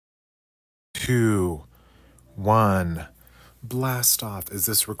2, 1. Blast off. Is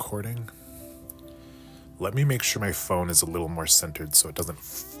this recording? Let me make sure my phone is a little more centered so it doesn't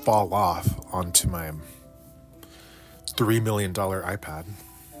fall off onto my $3 million iPad.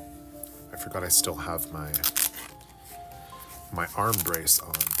 I forgot I still have my arm brace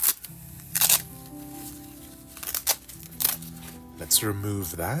on. Let's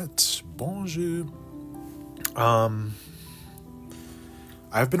remove that. Bonjour.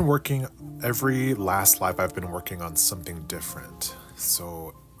 I've been working, every last live I've been working on something different.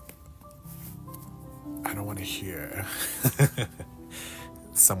 So I don't want to hear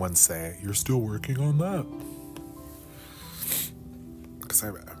someone say, you're still working on that. Because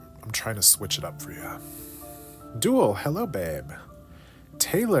I'm trying to switch it up for you. Duel, hello babe.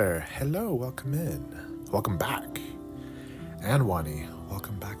 Taylor, hello, welcome in. Welcome back. And Wani,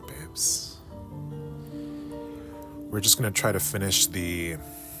 welcome back, babes. We're just gonna try to finish the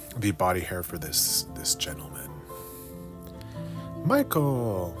body hair for this gentleman.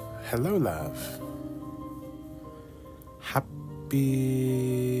 Michael, hello, love.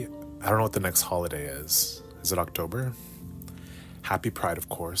 Happy, I don't know what the next holiday is. Is it October? Happy Pride, of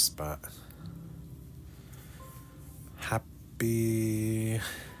course, but happy.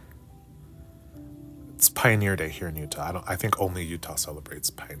 It's Pioneer Day here in Utah. I think only Utah celebrates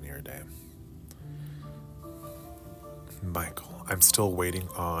Pioneer Day. Michael, I'm still waiting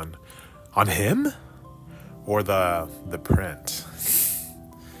on him or the print.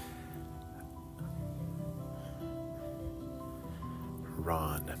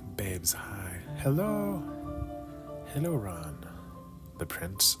 Ron, babes, hi. Hello, Ron. The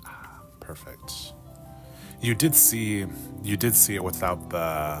print, perfect. You did see it without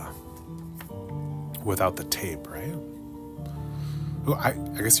the tape, right? Oh, I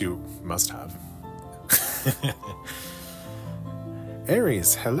guess you must have.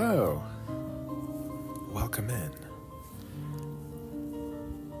 Aries, hello. Welcome in.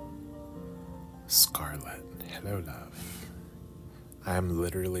 Scarlett, hello, love. I am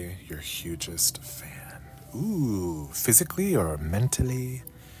literally your hugest fan. Ooh, physically or mentally,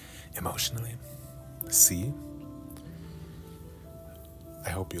 emotionally? See? I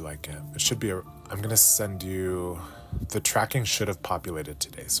hope you like it. It should be I'm gonna send you, the tracking should have populated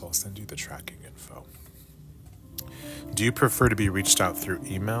today, so I'll send you the tracking info. Do you prefer to be reached out through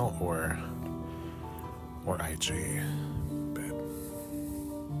email or IG, babe?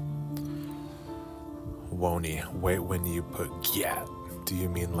 Woney, wait, when you put get, do you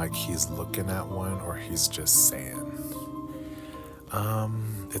mean like he's looking at one or he's just saying?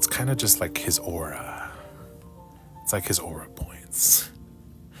 It's kind of just like his aura. It's like his aura points.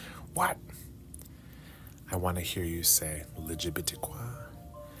 What? I want to hear you say, Ligibitiqua.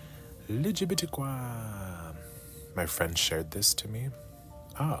 Ligibitiqua. My friend shared this to me.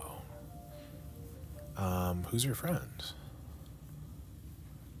 Oh. Who's your friend?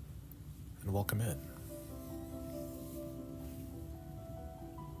 And welcome in.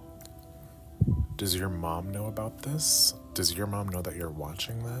 Does your mom know about this? Does your mom know that you're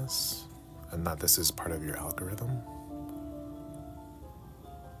watching this? And that this is part of your algorithm?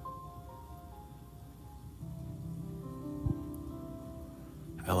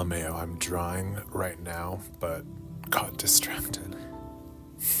 LMAO, I'm drawing right now, but got distracted.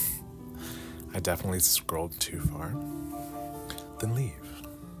 I definitely scrolled too far. Then leave.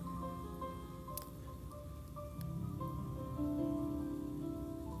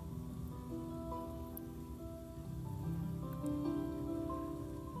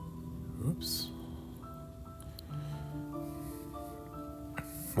 Oops.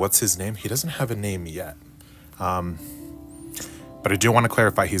 What's his name? He doesn't have a name yet. But I do want to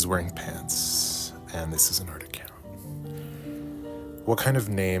clarify he's wearing pants, and this is an art account. What kind of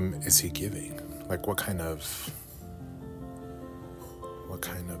name is he giving? Like what kind of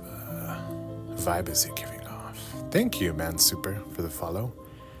vibe is he giving off? Thank you, Man Super, for the follow.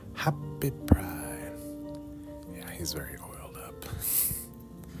 Happy Pride. Yeah, he's very oiled up.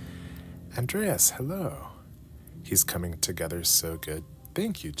 Andreas, hello. He's coming together so good.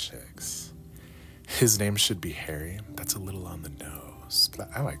 Thank you, chicks. His name should be Harry. That's a little on the nose, but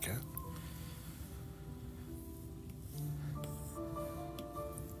I like it.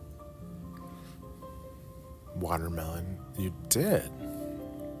 Watermelon. You did?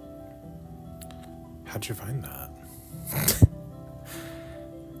 How'd you find that?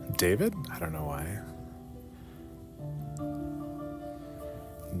 David? I don't know why.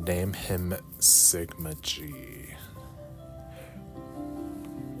 Name him Sigma G.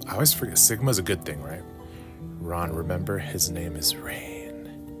 I always forget. Sigma's a good thing, right? Ron, remember his name is Rain.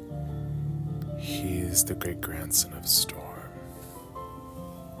 He's the great grandson of Storm.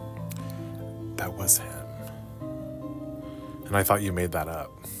 that was him. And I thought you made that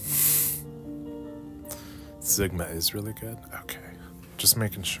up. Sigma is really good? Okay. Just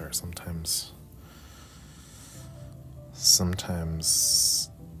making sure. Sometimes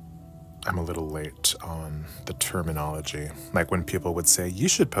I'm a little late on the terminology. Like when people would say, you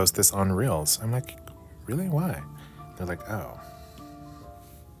should post this on Reels. I'm like, really? Why? They're like, oh.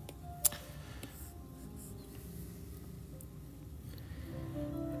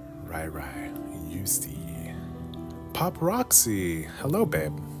 Right. You see. Pop Roxy. Hello,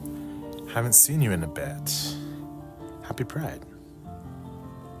 babe. Haven't seen you in a bit. Happy Pride.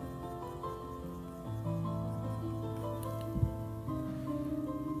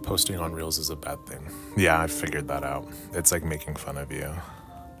 Posting on Reels is a bad thing. Yeah, I figured that out. It's like making fun of you.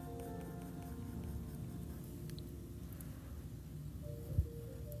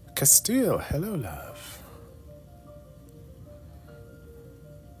 Castile, hello, love.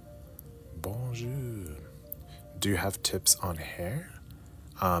 Bonjour. Do you have tips on hair?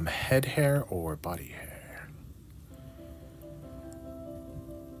 Head hair or body hair?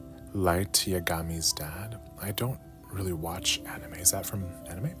 Light Yagami's dad. I don't really watch anime. Is that from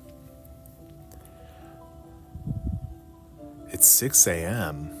anime? It's 6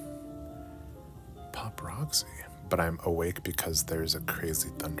 a.m. Pop Roxy. But I'm awake because there's a crazy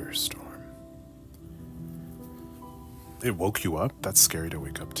thunderstorm. It woke you up? That's scary to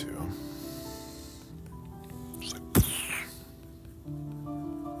wake up to. Just like...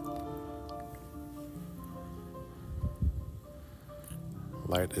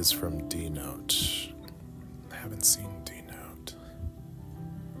 Light is from D-Note. I haven't seen D-Note.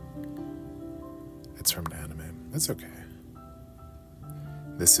 It's from anime. That's okay.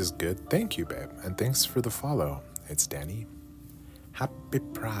 This is good. Thank you, babe. And thanks for the follow. It's Danny. Happy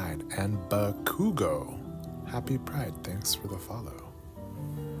Pride. And Bakugo. Happy Pride. Thanks for the follow.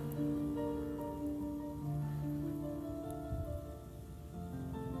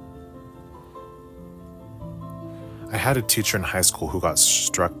 I had a teacher in high school who got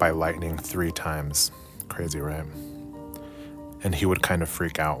struck by lightning 3 times. Crazy, right? And he would kind of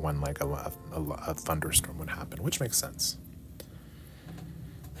freak out when like a thunderstorm would happen, which makes sense.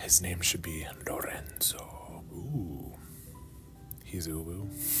 His name should be Lorenzo. Ooh. He's uwu.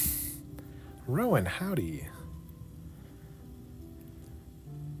 Rowan, howdy.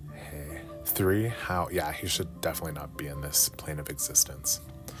 Hey. 3, how? Yeah, he should definitely not be in this plane of existence.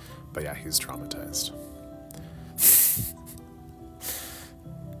 But yeah, he's traumatized.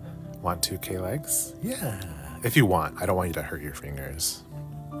 Want 2K likes? Yeah. If you want. I don't want you to hurt your fingers.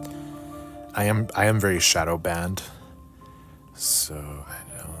 I am very shadow banned. So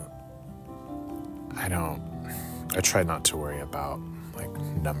I try not to worry about like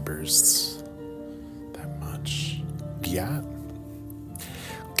numbers that much. Yeah.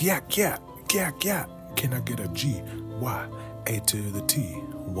 Can I get a G? Y, A to the T.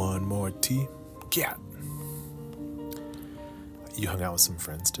 One more T. Yeah. You hung out with some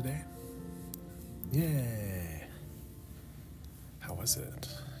friends today? Yay. How was it?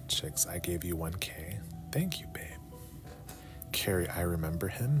 Chicks, I gave you 1K. Thank you, babe. Carrie, I remember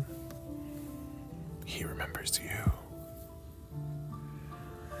him. He remembers you.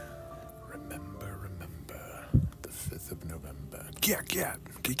 Remember, the 5th of November. Get.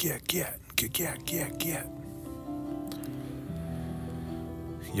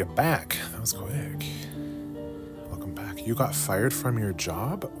 You're back. That was quick. Welcome back. You got fired from your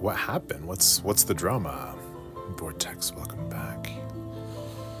job? What happened? What's the drama? Vortex, welcome back.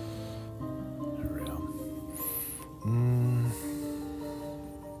 Real.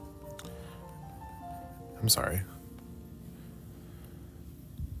 I'm sorry.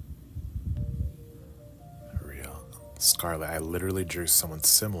 Real. Scarlett, I literally drew someone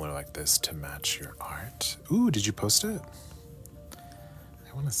similar like this to match your art. Ooh, did you post it?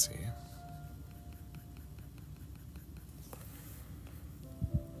 I want to see.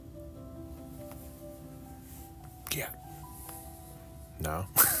 Yeah. No?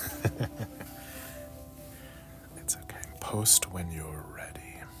 It's okay. Post when you're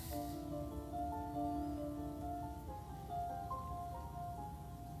ready.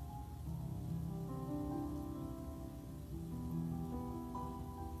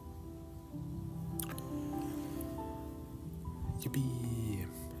 Yippee.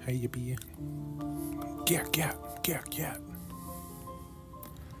 Hey, yippee. Get.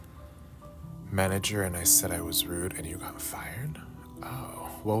 Manager, and I said I was rude and you got fired? Oh,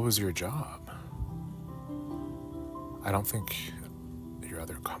 what was your job? I don't think your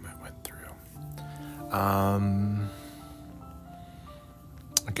other comment went through.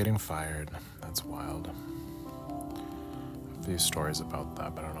 Getting fired, that's wild. A few stories about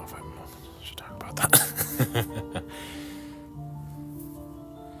that, but I don't know if I'm Should talk about that.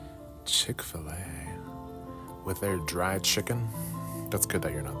 Chick-fil-A with their dried chicken. That's good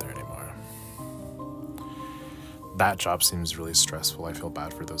that you're not there anymore. That job seems really stressful. I feel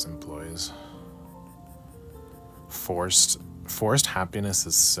bad for those employees. Forced happiness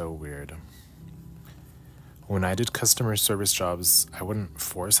is so weird. When I did customer service jobs, I wouldn't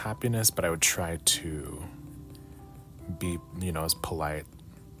force happiness, but I would try to be, as polite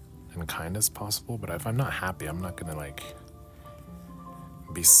and kind as possible. But if I'm not happy, I'm not gonna like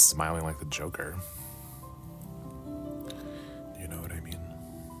be smiling like the Joker. You know what I mean?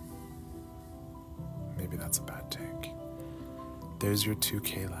 Maybe that's a bad take. There's your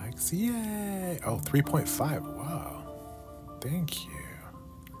 2K likes. Yay! Oh, 3.5. Wow. Thank you.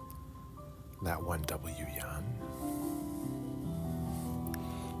 That 1W Yan.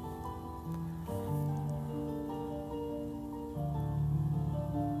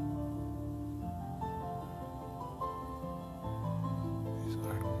 These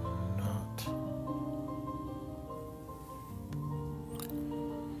are not.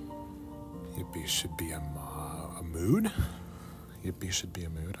 Yippee should be a mood? Yippee should be a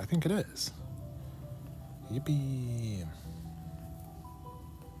mood. I think it is. Yippee.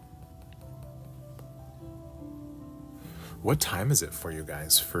 What time is it for you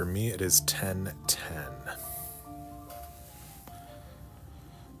guys? For me, it is 10:10.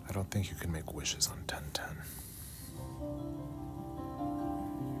 I don't think you can make wishes on 10:10.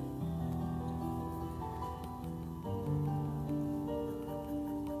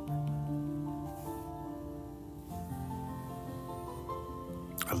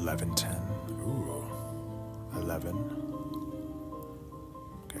 Ooh, 11.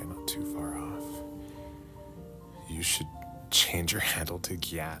 Okay, not too far off. You should change your handle to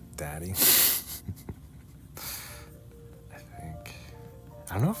Gyat Daddy.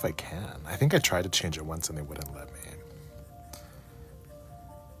 I don't know if I can. I think I tried to change it once and they wouldn't let me.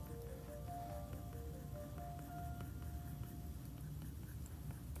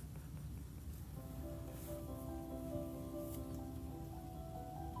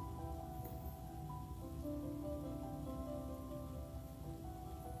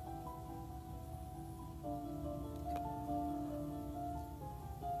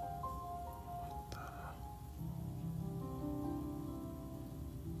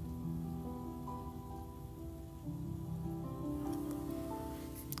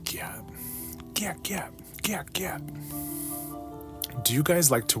 Gap. Do you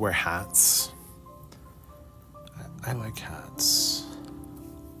guys like to wear hats? I like hats.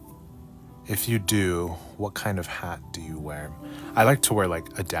 If you do, what kind of hat do you wear? I like to wear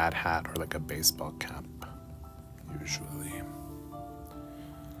like a dad hat or like a baseball cap, usually.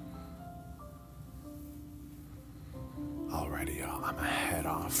 Alrighty, y'all, I'm gonna head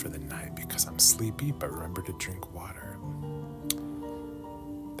off for the night because I'm sleepy, but remember to drink water.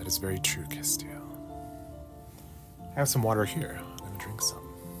 That is very true, Kistiel. I have some water here. I'm gonna drink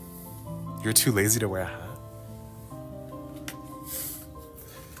some. You're too lazy to wear a hat?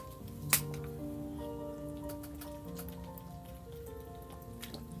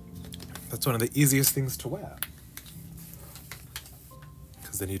 That's one of the easiest things to wear.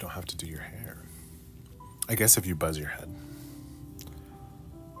 Because then you don't have to do your hair. I guess if you buzz your head,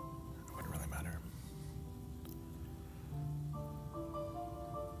 it wouldn't really matter.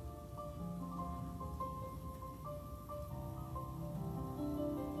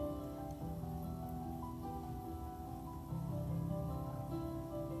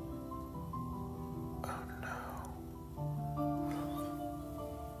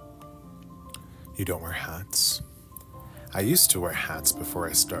 You don't wear hats? I used to wear hats before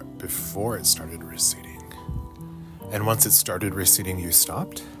it started receding. And once it started receding, you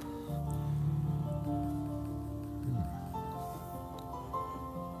stopped?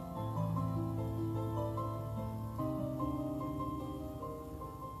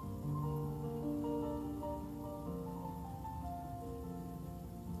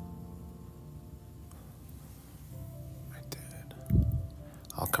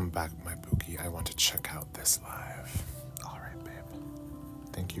 I'll come back, my boogie. I want to check out this live. All right, babe.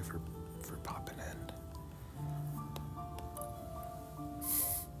 Thank you for popping in.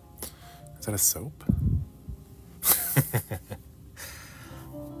 Is that a soap?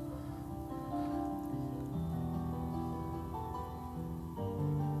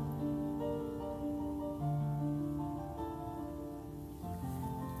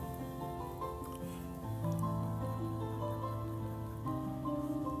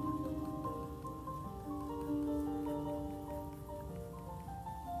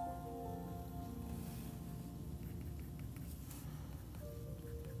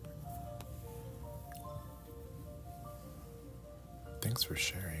 Thanks for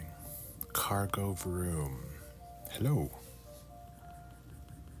sharing. Cargo Vroom. Hello.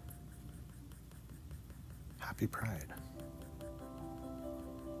 Happy Pride.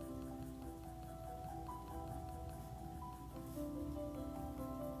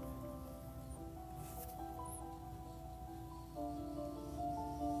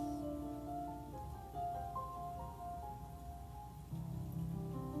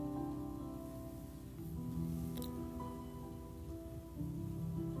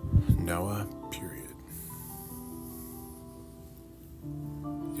 Noah, period.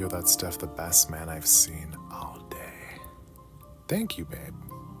 Yo, that's Steph, the best man I've seen all day. Thank you, babe.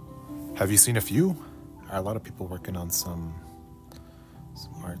 Have you seen a few? Are a lot of people working on some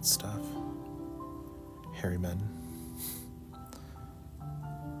art stuff? Hairy men.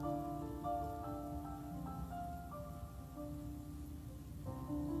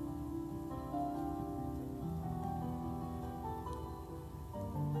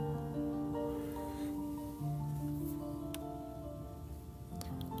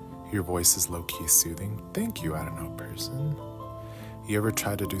 Your voice is low-key soothing. Thank you, I don't know, person. You ever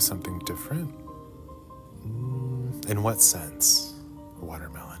try to do something different? In what sense?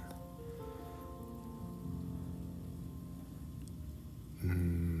 Watermelon.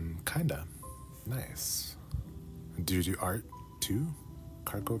 Kinda. Nice. Do you do art too?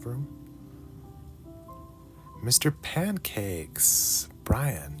 Cargo room? Mr. Pancakes.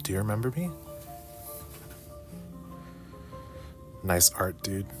 Brian, do you remember me? Nice art,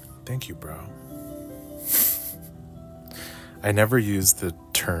 dude. Thank you, bro. I never use the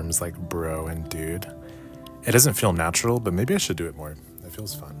terms like bro and dude. It doesn't feel natural, but maybe I should do it more. It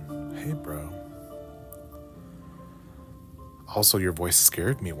feels fun. Hey, bro. Also, your voice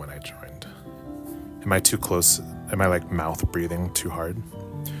scared me when I joined. Am I too close? Am I like mouth breathing too hard?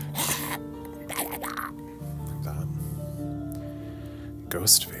 Like that.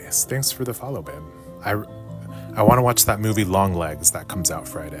 Ghostface. Thanks for the follow, babe. I want to watch that movie Long Legs that comes out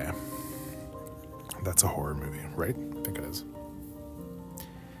Friday. That's a horror movie, right? I think it is.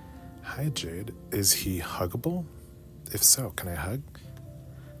 Hi, Jade. Is he huggable? If so, can I hug?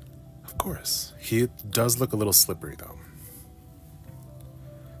 Of course. He does look a little slippery, though.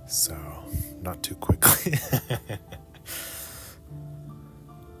 So, not too quickly.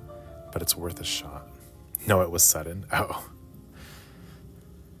 But it's worth a shot. No, it was sudden. Oh.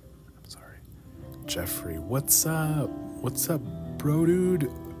 Jeffrey, what's up? What's up, bro dude?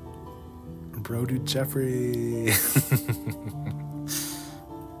 Bro dude Jeffrey.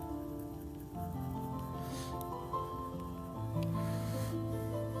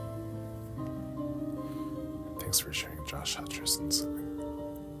 Thanks for sharing Josh Hutcherson's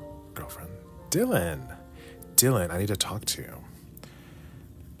girlfriend. Dylan, I need to talk to you.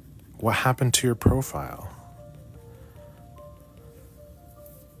 What happened to your profile?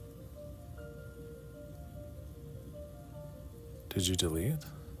 Did you delete?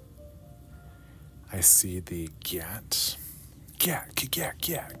 I see the get.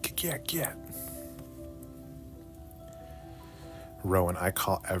 Rowan, I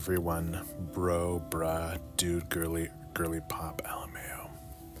call everyone bro, bruh, dude, girly pop, LMAO.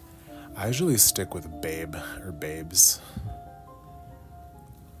 I usually stick with babe or babes.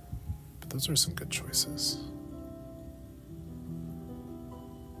 But those are some good choices.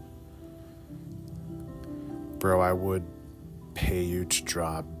 Bro, I would pay you to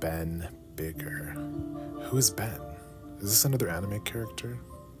draw Ben bigger. Who is Ben? Is this another anime character?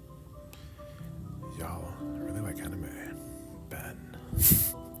 Y'all, I really like anime. Ben.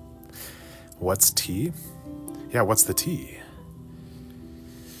 What's T? Yeah, what's the T?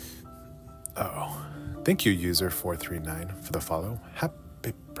 Oh. Thank you, user439, for the follow.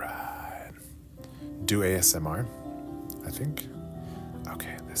 Happy Pride. Do ASMR, I think.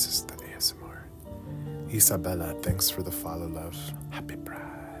 Okay, this is the ASMR. Isabella, thanks for the follow, love. Happy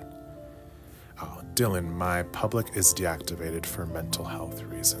Pride. Oh, Dylan, my public is deactivated for mental health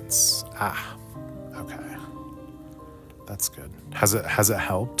reasons. Ah, okay. That's good. Has it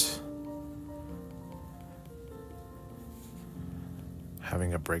helped?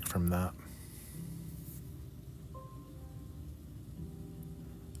 Having a break from that?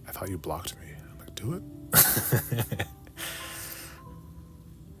 I thought you blocked me. I'm like, do it?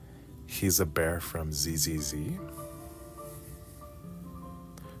 He's a bear from ZZZ.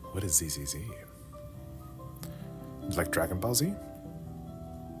 What is ZZZ? Like Dragon Ball Z?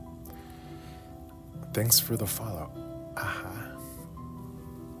 Thanks for the follow. Aha.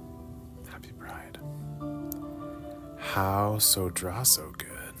 Happy Pride. How so draw so good?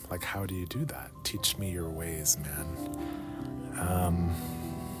 Like, how do you do that? Teach me your ways, man.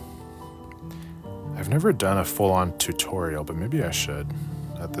 I've never done a full-on tutorial, but maybe I should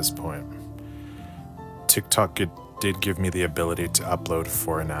at this point. TikTok did give me the ability to upload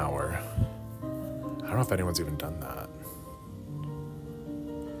for an hour. I don't know if anyone's even done that.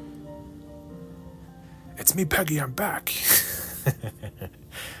 It's me, Peggy, I'm back.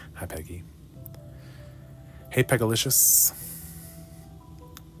 Hi, Peggy. Hey, Pegalicious.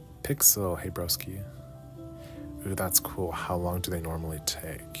 Pixel, hey, broski. Ooh, that's cool. How long do they normally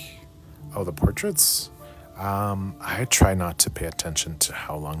take? Oh, the portraits? I try not to pay attention to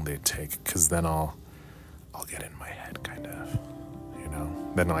how long they take, because then I'll get in my head, kind of, you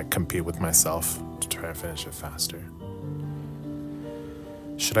know? Then I compete with myself to try to finish it faster.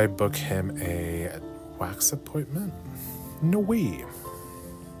 Should I book him a wax appointment? No way.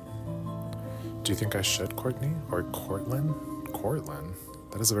 Do you think I should, Courtney? Or Cortland? Cortland?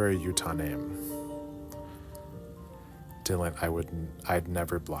 That is a very Utah name. Dylan, I'd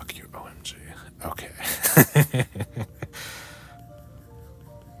never block you, OMG. Okay.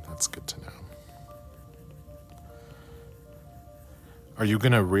 That's good to know. Are you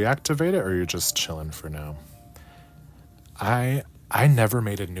gonna reactivate it, or are you just chilling for now? I never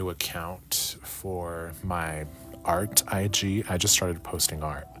made a new account for my art IG. I just started posting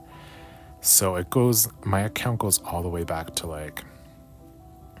art. So my account goes all the way back to like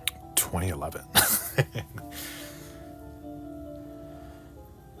 2011.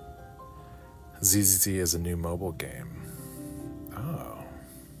 ZZZ is a new mobile game. Oh.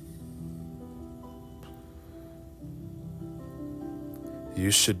 You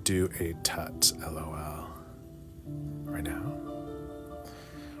should do a tut, LOL. Right now?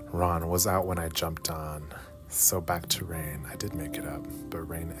 Ron was out when I jumped on. So back to Rain. I did make it up, but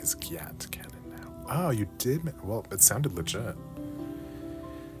Rain is Giat canon now. Oh, you did? Well, it sounded legit.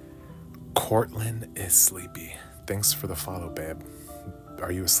 Cortland is sleepy. Thanks for the follow, babe.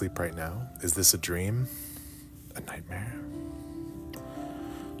 Are you asleep right now? Is this a dream? A nightmare?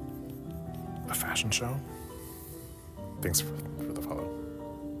 A fashion show? Thanks for the follow.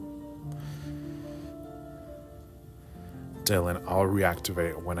 Dylan, I'll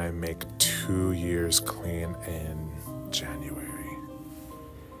reactivate when I make 2 years clean in January.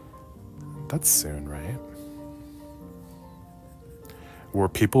 That's soon, right? Were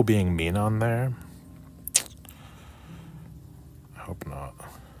people being mean on there? I hope not.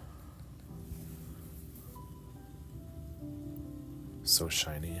 So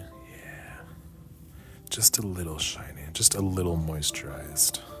shiny, yeah. Just a little shiny, just a little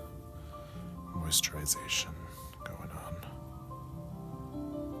moisturized. Moisturization going on.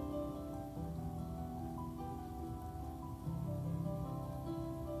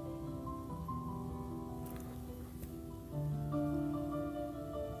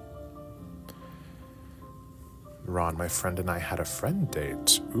 Ron, my friend and I had a friend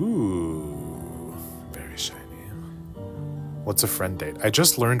date. Ooh, very shiny. What's a friend date? I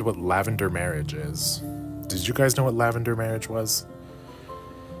just learned what lavender marriage is. Did you guys know what lavender marriage was?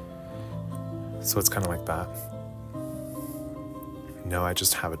 So it's kind of like that. No, I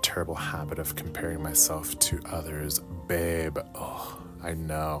just have a terrible habit of comparing myself to others. Babe, oh, I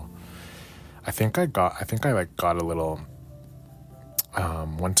know. I think I got a little,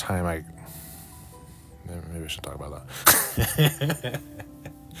 one time maybe we should talk about that.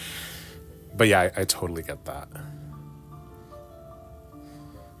 But yeah, I totally get that.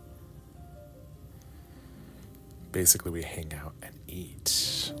 Basically, we hang out and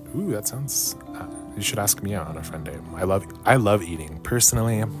eat. Ooh, that sounds... you should ask me out on a friend date. I love eating.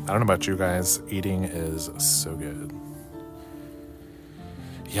 Personally, I don't know about you guys, eating is so good.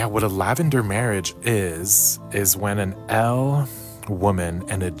 Yeah, what a lavender marriage is when an L woman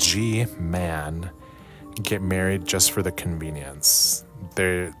and a G man get married just for the convenience.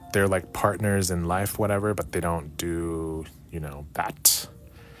 They're like partners in life, whatever, but they don't do, that.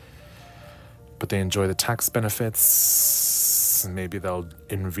 But they enjoy the tax benefits. Maybe they'll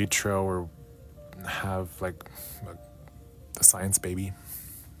in vitro or have like a science baby,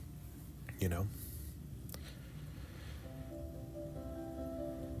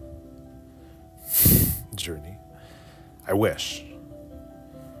 Journey. I wish.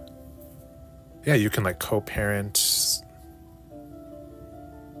 Yeah, you can like co-parent.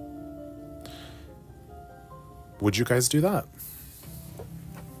 Would you guys do that?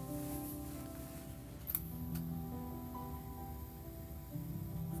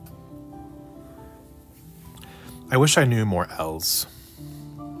 I wish I knew more L's.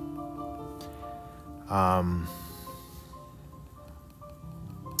 I'm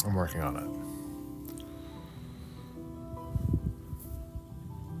working on it.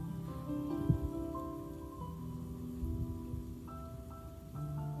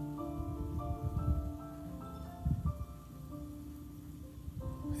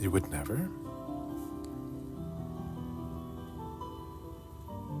 You would never?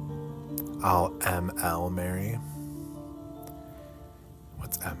 I'll ML Mary.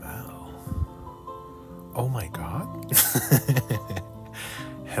 What's ML? Oh my god.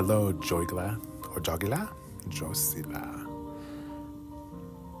 Hello, Joygla. Or Jogila? Josila.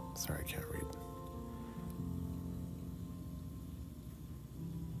 Sorry, I can't read.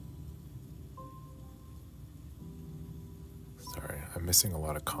 Sorry, I'm missing a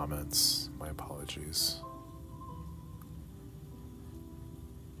lot of comments. My apologies.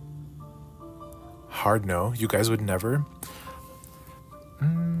 Hard no. You guys would never?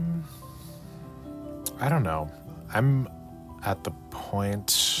 I don't know. I'm at the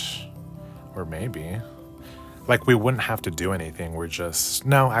point, or maybe, like we wouldn't have to do anything. We're just,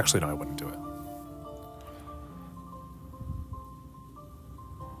 no, actually, no, I wouldn't do it.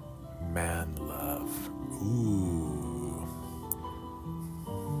 Man love. Ooh.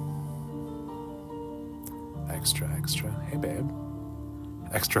 Extra, extra. Hey, babe.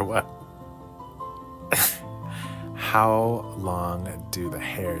 Extra what? How long do the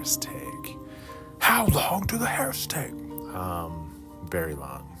hairs take? How long do the hairs take? Very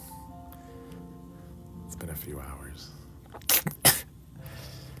long. It's been a few hours.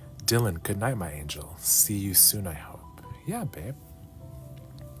 Dylan, good night, my angel. See you soon, I hope. Yeah, babe.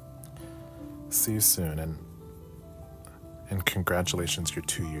 See you soon, and congratulations, your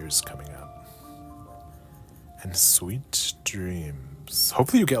 2 years coming up. And sweet dreams.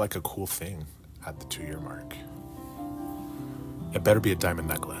 Hopefully you get like a cool thing at the 2-year mark. It better be a diamond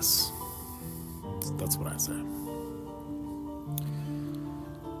necklace. That's what I say.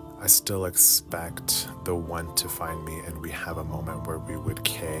 I still expect the one to find me and we have a moment where we would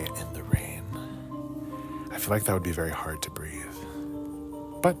K in the rain. I feel like that would be very hard to breathe.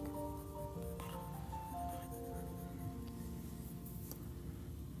 But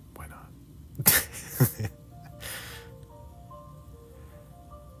why not?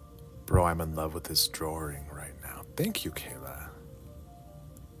 Bro, I'm in love with this drawing right now. Thank you, Kayla.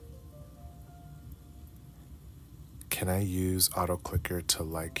 Can I use AutoClicker to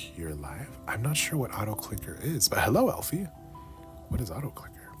like your live? I'm not sure what AutoClicker is, but hello, Elfie. What is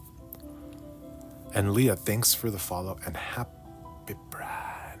AutoClicker? And Leah, thanks for the follow and happy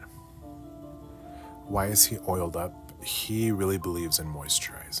Brad. Why is he oiled up? He really believes in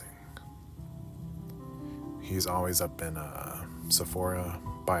moisturizing. He's always up in Sephora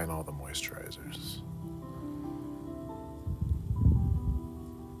buying all the moisturizers.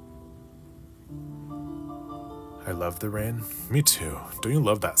 I love the rain. Me too. Don't you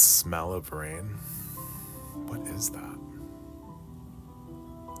love that smell of rain? What is that?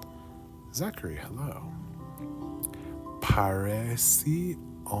 Zachary, hello. Parece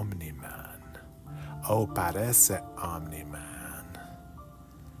Omni-Man. Oh, parece Omni-Man.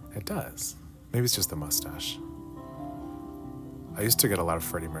 It does. Maybe it's just the mustache. I used to get a lot of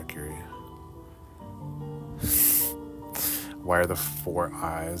Freddie Mercury. Why are the 4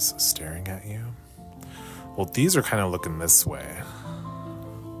 eyes staring at you? Well, these are kind of looking this way.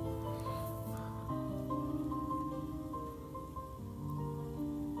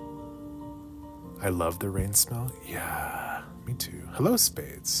 I love the rain smell. Yeah, me too. Hello,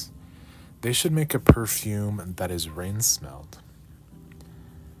 Spades. They should make a perfume that is rain smelled.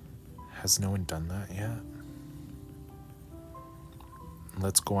 Has no one done that yet?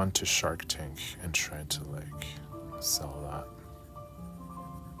 Let's go on to Shark Tank and try to like sell that.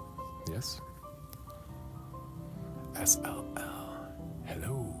 Yes? SLL.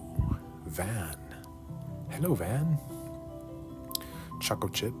 Hello, Van. Hello, Van. Choco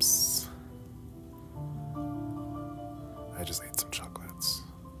chips. I just ate some chocolates.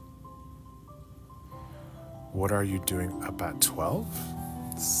 What are you doing up at 12?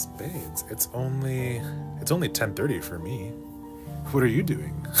 Spades. It's only 10:30 for me. What are you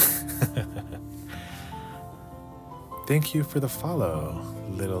doing? Thank you for the follow,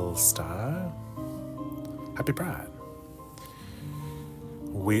 little star. Happy Pride.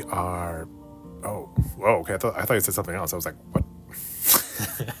 We are. Oh, whoa. Okay, I thought you said something else. I was like, what?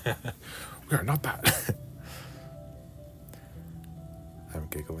 We are not that. I'm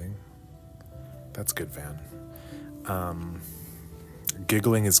giggling. That's good, Van.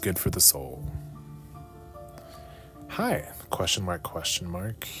 Giggling is good for the soul. Hi, question mark, question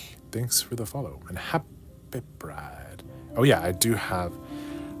mark. Thanks for the follow and happy bride. Oh yeah, I do have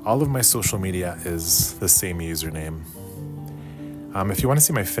all of my social media is the same username. If you want to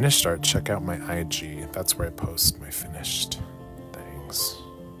see my finished art, check out my IG. That's where I post my finished things.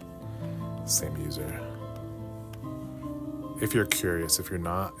 Same user. If you're curious, if you're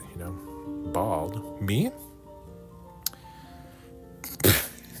not, bald. Me?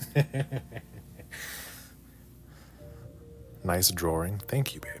 Nice drawing.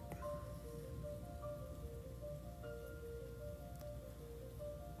 Thank you, babe.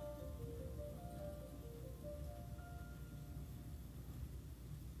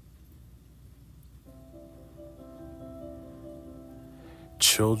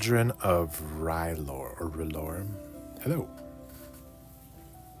 Children of Rylor or Rilor. Hello.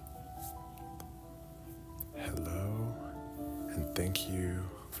 Hello. And thank you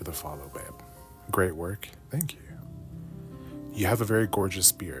for the follow, babe. Great work. Thank you. You have a very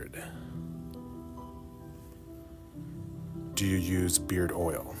gorgeous beard. Do you use beard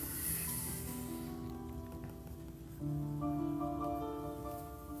oil?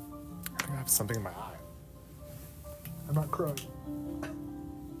 I think I have something in my eye. I'm not crying.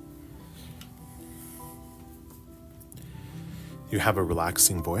 You have a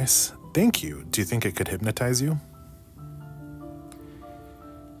relaxing voice. Thank you. Do you think it could hypnotize you?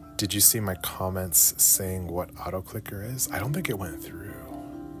 Did you see my comments saying what auto-clicker is? I don't think it went through.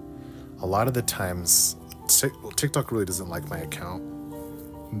 A lot of the times, TikTok really doesn't like my account.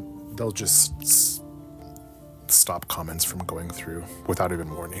 They'll just stop comments from going through without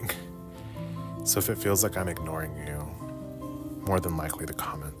even warning. So if it feels like I'm ignoring you, more than likely the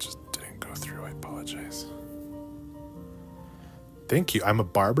comment just didn't go through. I apologize. Thank you. I'm a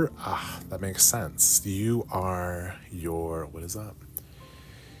barber. Ah, that makes sense. You are your, what is that?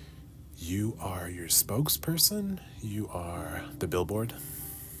 You are your spokesperson. You are the billboard.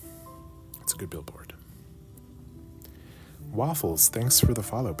 It's a good billboard. Waffles, thanks for the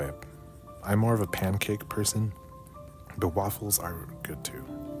follow, babe. I'm more of a pancake person, but waffles are good too.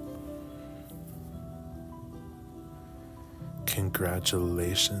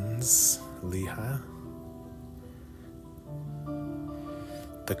 Congratulations, Leha.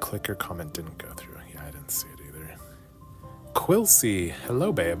 The clicker comment didn't go through. Yeah, I didn't see it either. Quilcy,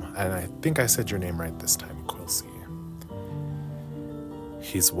 hello, babe. And I think I said your name right this time, Quilcy.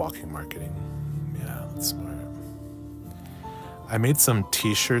 He's walking marketing. Yeah, that's smart. I made some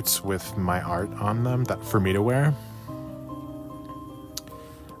t-shirts with my art on them that for me to wear.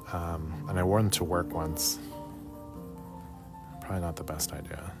 And I wore them to work once. Probably not the best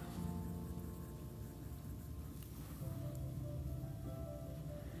idea.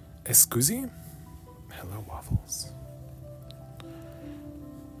 Escusi? Hello, Waffles.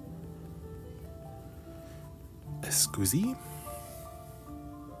 Escusi?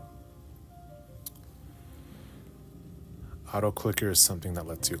 Auto clicker is something that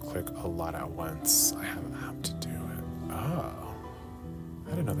lets you click a lot at once. I have an app to do it. Oh, I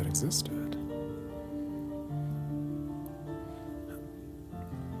didn't know that existed.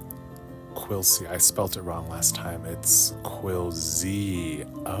 Quilcy, I spelt it wrong last time. It's Quilzy.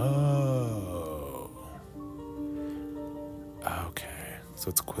 Oh. Okay, so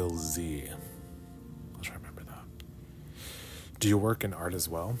it's Quilzy. I'll try to remember that. Do you work in art as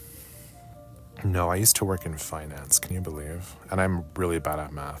well? No, I used to work in finance, can you believe? And I'm really bad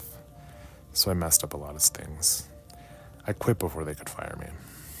at math, so I messed up a lot of things. I quit before they could fire me.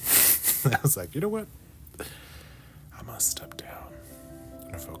 I was like, you know what? I'm gonna step down. I'm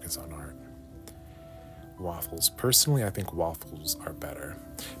gonna focus on art. Waffles. Personally, I think waffles are better.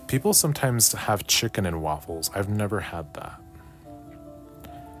 People sometimes have chicken and waffles. I've never had that.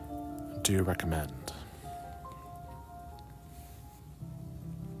 Do you recommend?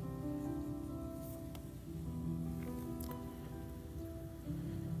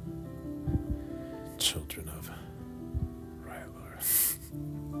 Children of Ryler.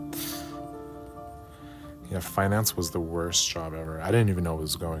 Yeah, finance was the worst job ever. I didn't even know what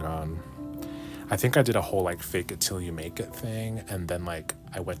was going on. I think I did a whole like fake it till you make it thing, and then like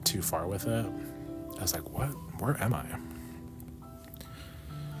I went too far with it. I was like, what? Where am I?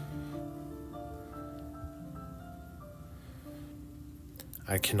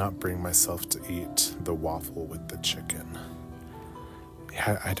 I cannot bring myself to eat the waffle with the chicken.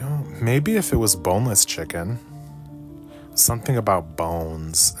 Yeah, I don't. Maybe if it was boneless chicken. Something about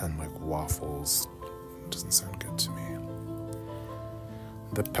bones and like waffles doesn't sound good to me.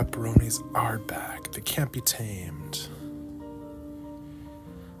 The pepperonis are back. They can't be tamed.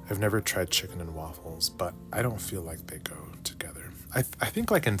 I've never tried chicken and waffles, but I don't feel like they go together. I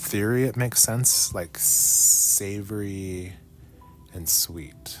think like in theory it makes sense, like savory and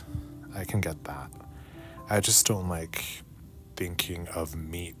sweet. I can get that. I just don't like thinking of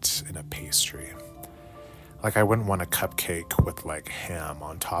meat in a pastry. Like I wouldn't want a cupcake with like ham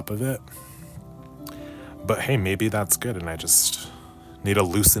on top of it. But hey, maybe that's good and I just need to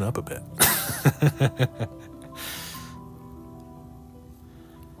loosen up a bit.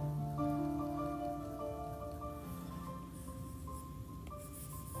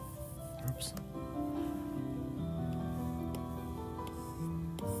 Oops.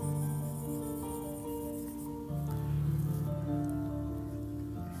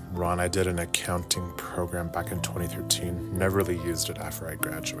 Ron, I did an accounting program back in 2013. Never really used it after I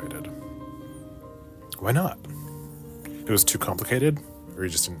graduated. Why not? It was too complicated, or you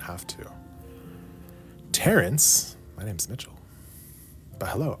just didn't have to? Terrence, my name's Mitchell. But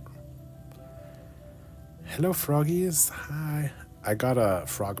hello. Hello, froggies. Hi. I got a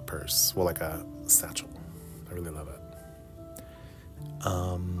frog purse. Well, like a satchel. I really love it.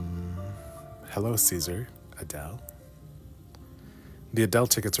 Hello, Caesar. Adele. The Adele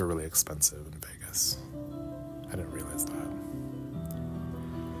tickets are really expensive in Vegas. I didn't realize that.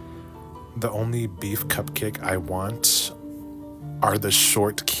 The only beef cupcake I want are the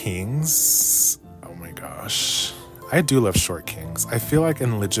Short Kings. Oh my gosh. I do love Short Kings. I feel like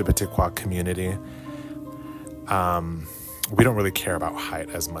in LGBTQ community, we don't really care about height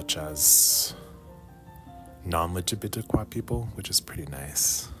as much as non-LGBTQ people, which is pretty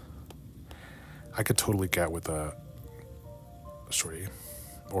nice. I could totally get with a shorty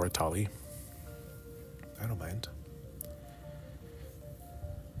or a tally. I don't mind.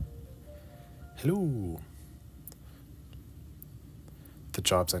 Hello. The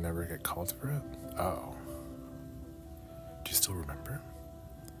jobs I never get called for it? Oh. Do you still remember?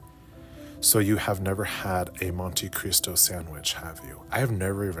 So you have never had a Monte Cristo sandwich, have you? I have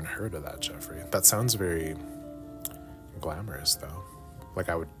never even heard of that, Jeffrey. That sounds very glamorous, though. Like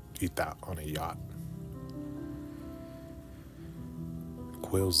I would eat that on a yacht.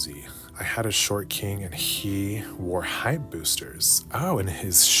 Quilzy. I had a Short King and he wore height boosters. Oh, in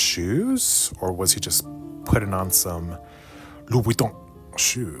his shoes? Or was he just putting on some Louis Vuitton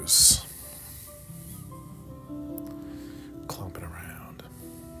shoes? Clumping around.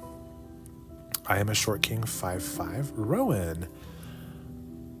 I am a Short King 5'5". Rowan.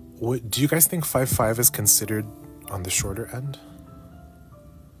 What do you guys think 5'5" is considered on the shorter end?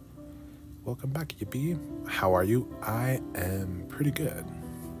 Welcome back, Yippee. How are you? I am pretty good.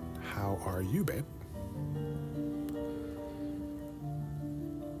 How are you, babe?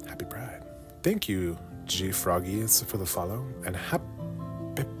 Happy Pride. Thank you, G Froggies, for the follow. And happy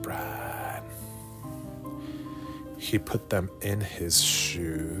Pride. He put them in his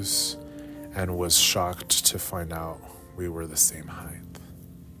shoes and was shocked to find out we were the same height.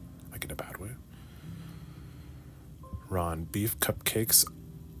 Like in a bad way. Ron, beef cupcakes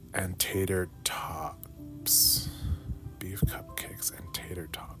and tater tops. Beef cupcakes and tater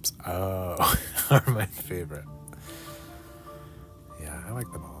tops. Oh, are my favorite. Yeah, I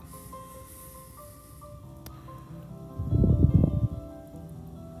like them all.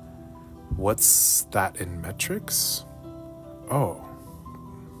 What's that in metrics? Oh.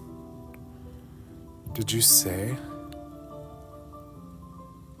 Did you say?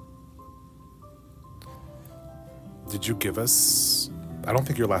 Did you give us? I don't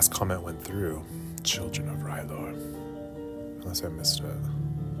think your last comment went through. Children of Rylor. Unless I missed it.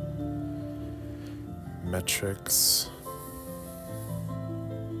 Metrics.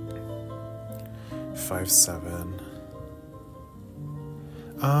 5'7".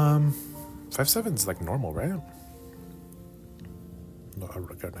 5'7" is like normal, right?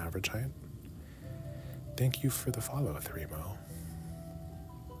 Like an average height. Thank you for the follow, Thremo.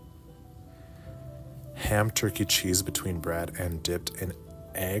 Ham, turkey, cheese between bread and dipped in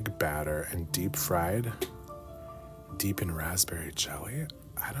egg batter and deep fried. Deep in raspberry jelly?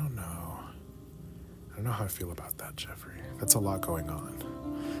 I don't know. I don't know how I feel about that, Jeffrey. That's a lot going on.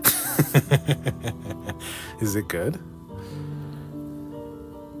 Is it good?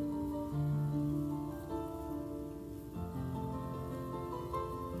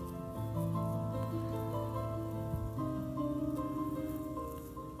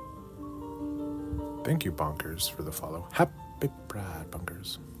 Thank you, Bonkers, for the follow. Happy Pride,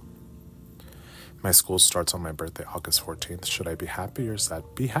 Bonkers. My school starts on my birthday, August 14th. Should I be happy or sad?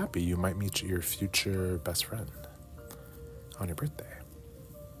 Be happy. You might meet your future best friend on your birthday.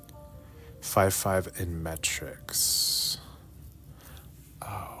 5'5" in metrics.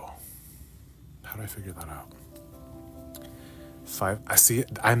 Oh. How do I figure that out? 5. I see.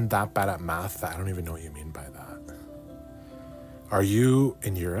 I'm that bad at math that I don't even know what you mean by that. Are you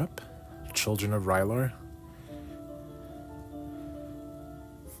in Europe? Children of Rylor?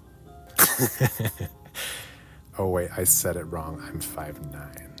 Oh wait, I said it wrong. I'm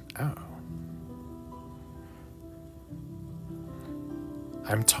 5'9". Oh.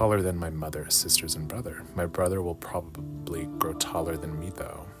 I'm taller than my mother, sisters, and brother. My brother will probably grow taller than me,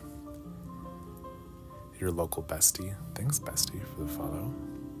 though. Your local bestie. Thanks, bestie, for the follow.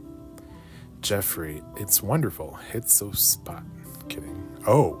 Jeffrey, it's wonderful. Hit so spot. kidding.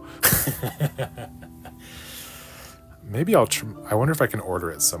 Oh. Maybe I'll I wonder if I can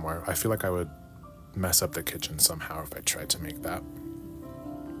order it somewhere. I feel like I would mess up the kitchen somehow if I tried to make that.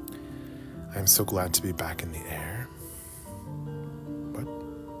 I'm so glad to be back in the air. What?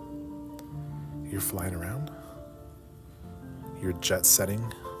 You're flying around? You're jet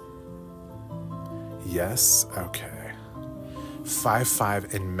setting? Yes? Okay.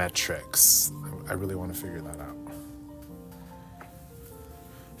 5'5" in metrics. I really want to figure that out.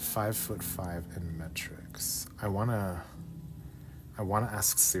 5'5" in metrics. I wanna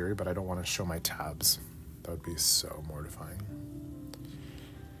ask Siri, but I don't want to show my tabs. That would be so mortifying.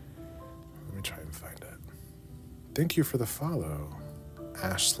 Let me try and find it. Thank you for the follow,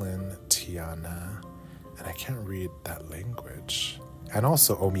 Ashlyn, Tiana, and I can't read that language. And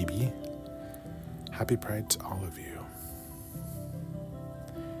also Omibi. Happy Pride to all of you.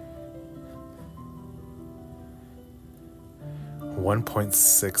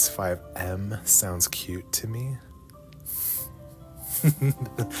 $1.65M sounds cute to me.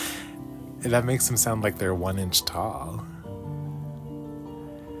 That makes them sound like they're 1 inch tall.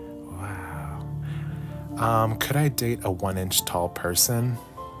 Wow. Could I date a 1 inch tall person?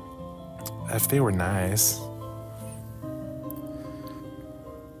 If they were nice.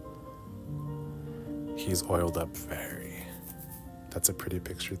 He's oiled up very. That's a pretty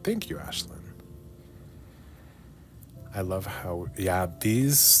picture. Thank you, Ashlyn. I love how, yeah,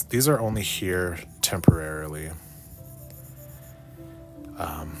 these are only here temporarily.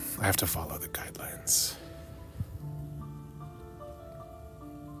 I have to follow the guidelines.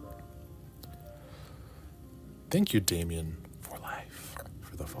 Thank you, Damien, for life,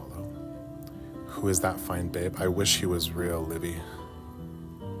 for the follow. Who is that fine babe? I wish he was real, Livy.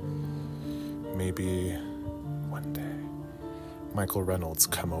 Maybe one day. Michael Reynolds,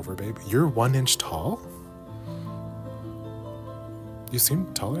 come over, babe. You're 1 inch tall? You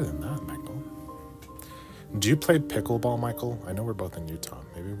seem taller than that, Michael. Do you play pickleball, Michael? I know we're both in Utah.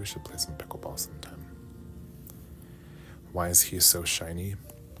 Maybe we should play some pickleball sometime. Why is he so shiny?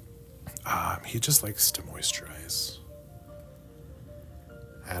 He just likes to moisturize.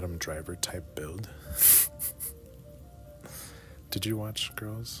 Adam Driver type build. Did you watch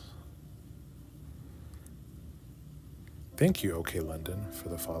Girls? Thank you, OK London, for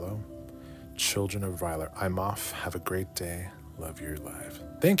the follow. Children of Ryler, I'm off. Have a great day. Love your live.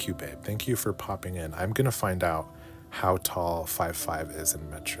 Thank you, babe. Thank you for popping in. I'm going to find out how tall 5'5" is in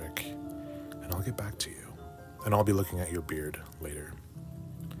metric, and I'll get back to you. And I'll be looking at your beard later.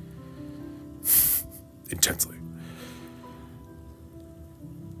 Intensely.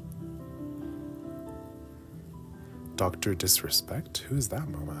 Dr. Disrespect? Who is that,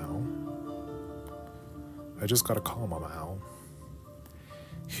 Mama Owl? I just got a call, Mama Owl.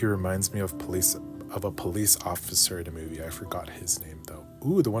 He reminds me of a police officer in a movie. I forgot his name, though.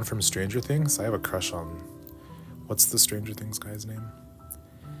 Ooh, the one from Stranger Things? I have a crush on... What's the Stranger Things guy's name?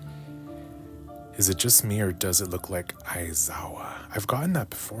 Is it just me, or does it look like Aizawa? I've gotten that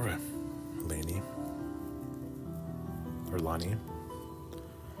before, Lainey. Or Lonnie.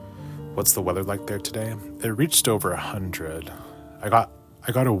 What's the weather like there today? It reached over 100. I got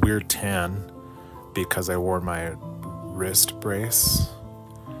a weird tan because I wore my wrist brace.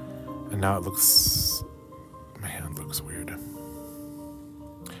 And now it looks... My hand looks weird.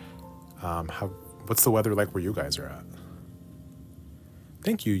 What's the weather like where you guys are at?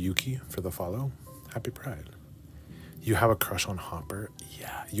 Thank you, Yuki, for the follow. Happy Pride. You have a crush on Hopper?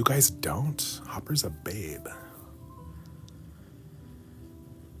 Yeah. You guys don't? Hopper's a babe.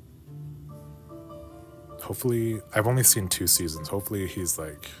 Hopefully... I've only seen 2 seasons. Hopefully he's,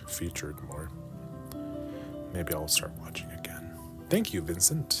 like, featured more. Maybe I'll start watching again. Thank you,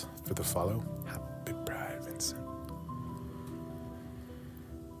 Vincent, for the follow. Happy Pride, Vincent.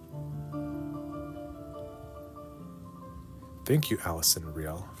 Thank you, Allison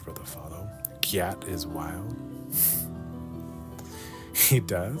Real, for the follow. Gyat is wild. He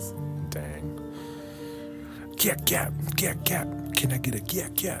does? Dang. Gyat, gyat, gyat, gyat. Can I get a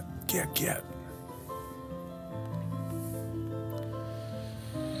gyat, gyat, gyat, gyat?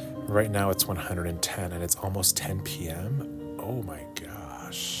 Right now it's 110 and it's almost 10 p.m. Oh my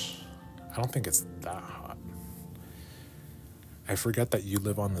gosh. I don't think it's that hot. I forget that you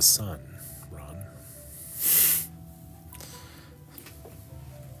live on the sun, Ron.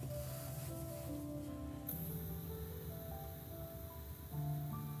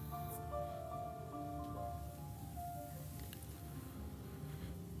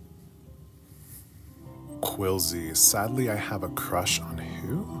 Quilzy. Sadly, I have a crush on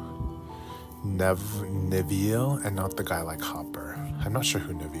who? Neville, and not the guy like Hopper. I'm not sure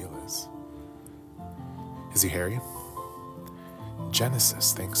who Neville is. Is he hairy?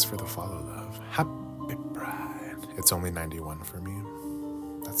 Genesis, thanks for the follow, love. Happy Pride. It's only 91 for me.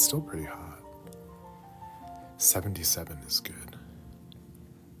 That's still pretty hot. 77 is good.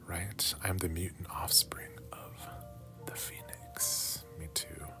 Right? I'm the mutant offspring of the Phoenix. Me too.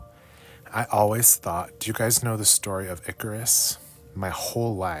 I always thought, do you guys know the story of Icarus? My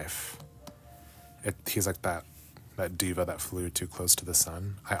whole life, he's like that diva that flew too close to the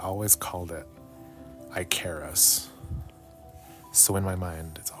sun. I always called it Icarus. So in my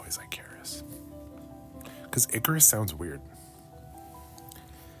mind, it's always Icarus. Because Icarus sounds weird.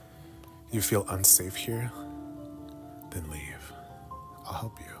 You feel unsafe here? Then leave. I'll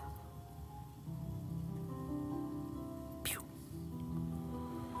help you. Pew.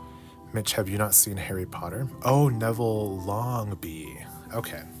 Mitch, have you not seen Harry Potter? Oh, Neville Longby.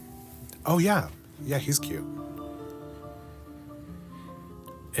 Okay. Oh, yeah. Yeah, he's cute.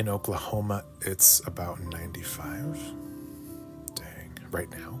 In Oklahoma, it's about 95. Dang.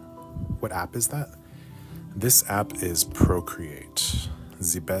 Right now? What app is that? This app is Procreate.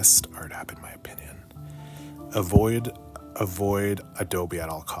 The best art app in my opinion. Avoid Adobe at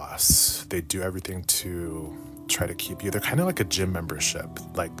all costs. They do everything to try to keep you. They're kind of like a gym membership.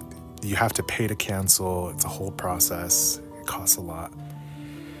 Like, you have to pay to cancel. It's a whole process. It costs a lot.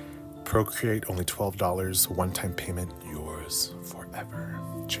 Procreate, only $12. One-time payment, yours forever.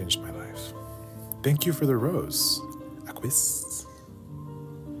 Changed my life. Thank you for the rose, Aquis.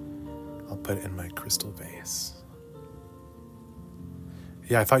 I'll put it in my crystal vase.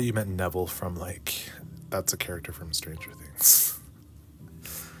 Yeah, I thought you meant Neville from, like, that's a character from Stranger Things.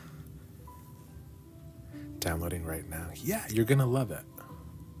 Downloading right now. Yeah, you're gonna love it.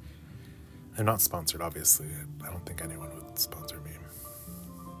 I'm not sponsored, obviously. I don't think anyone would sponsor me.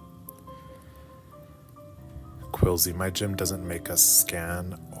 Quilsy, my gym doesn't make us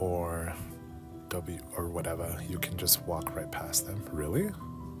scan or whatever. You can just walk right past them. Really?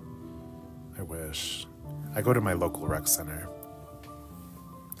 I wish. I go to my local rec center.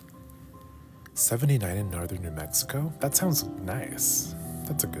 79 in northern New Mexico? That sounds nice.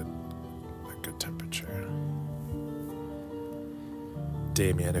 That's a good temperature.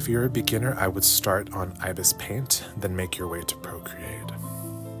 Damien, if you're a beginner, I would start on Ibis Paint, then make your way to Procreate.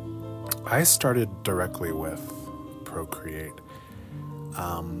 I started directly with Procreate.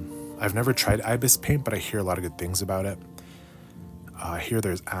 I've never tried Ibis Paint, but I hear a lot of good things about it. I hear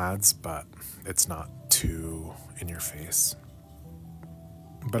there's ads, but it's not too in your face.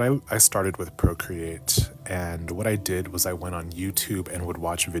 But I started with Procreate, and what I did was I went on YouTube and would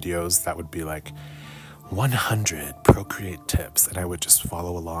watch videos that would be like 100 Procreate tips, and I would just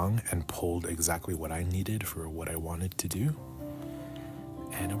follow along and pulled exactly what I needed for what I wanted to do,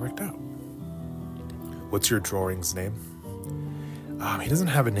 and it worked out. What's your drawing's name? He doesn't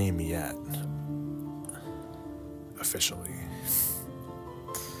have a name yet, officially.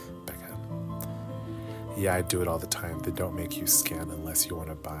 Yeah, I do it all the time. They don't make you scan unless you want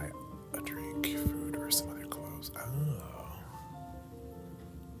to buy a drink, food, or some other clothes. Oh.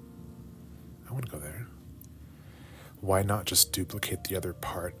 I want to go there. Why not just duplicate the other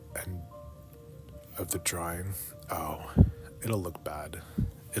part of the drawing? Oh, it'll look bad.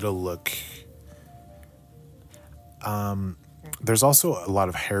 It'll look... there's also a lot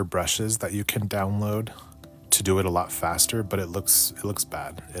of hairbrushes that you can download to do it a lot faster, but it looks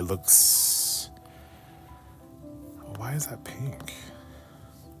bad. It looks... Why is that pink?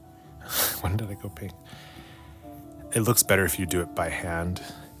 When did I go pink? It looks better if you do it by hand.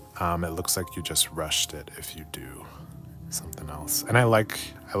 It looks like you just rushed it if you do something else. And I like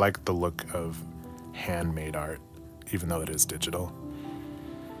the look of handmade art, even though it is digital.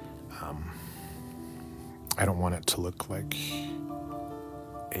 I don't want it to look like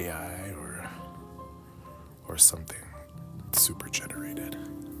AI or something super generated.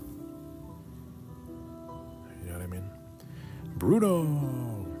 You know what I mean?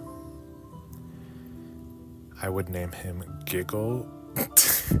 Bruto. I would name him Giggle.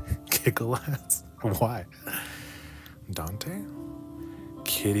 Giggle ass. Why? Dante?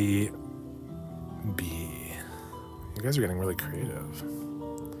 Kitty B. You guys are getting really creative.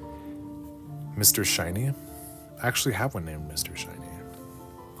 Mr. Shiny? I actually have one named Mr. Shiny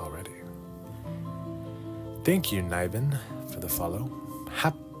already. Thank you, Niven, for the follow.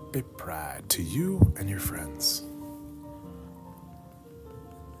 Happy Pride to you and your friends.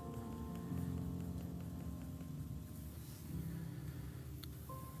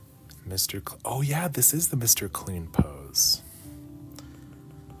 Oh yeah, this is the Mr. Clean pose.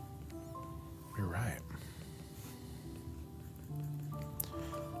 You're right.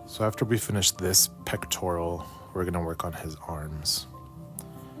 So after we finish this pectoral, we're gonna work on his arms.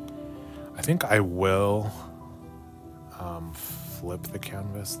 I think I will flip the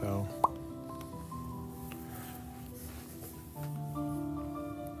canvas though.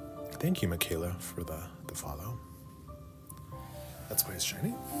 Thank you, Michaela, for the follow. That's why it's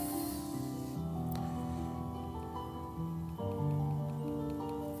shiny.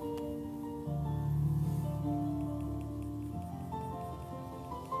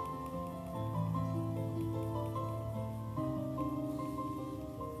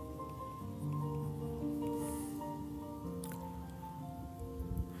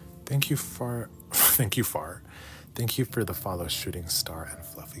 Thank you for the follow, Shooting Star and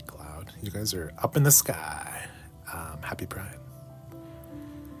Fluffy Cloud. You guys are up in the sky. Happy Pride.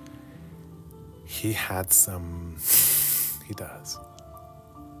 He had some. He does.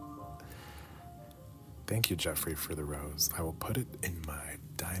 Thank you, Jeffrey, for the rose. I will put it in my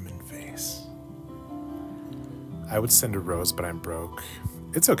diamond vase. I would send a rose, but I'm broke.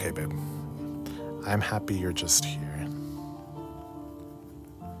 It's okay, babe. I'm happy you're just here.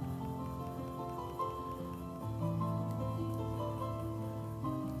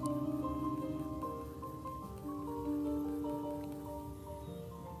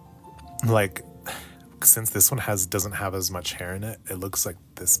 Like, since this one doesn't have as much hair in it, it looks like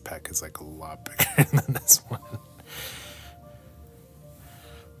this peck is like a lot bigger than this one.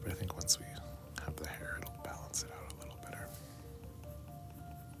 But I think once we have the hair, it'll balance it out a little better.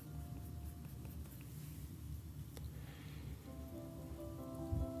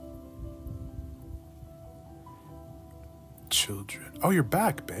 Children. Oh, you're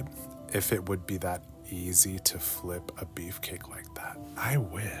back, babe. If it would be that easy to flip a beefcake like that. I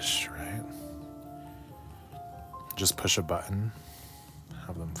wish, right? Just push a button,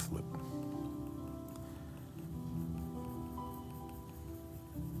 have them flip.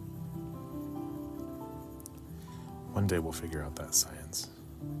 One day we'll figure out that science.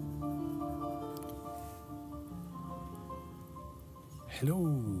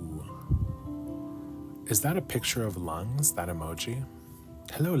 Hello. Is that a picture of lungs, that emoji?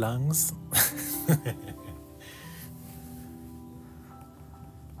 Hello, lungs.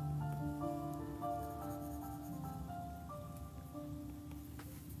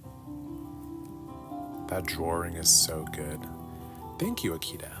 That drawing is so good. Thank you,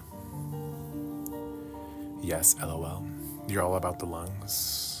 Akita. Yes, LOL. You're all about the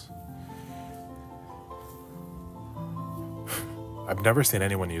lungs. I've never seen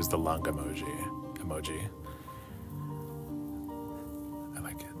anyone use the lung emoji.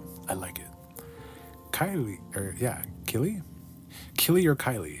 I like it. Kylie, or yeah, Killy? Killy or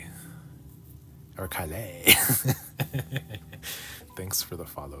Kylie? Or Kylie. Thanks for the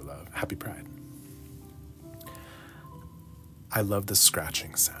follow, love. Happy Pride. I love the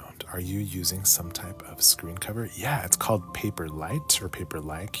scratching sound. Are you using some type of screen cover? Yeah, it's called Paper Light or Paper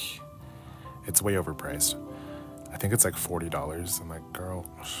Like. It's way overpriced. I think it's like $40. I'm like, girl,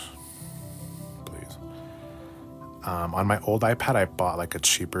 please. On my old iPad, I bought like a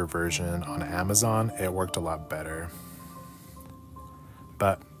cheaper version on Amazon. It worked a lot better.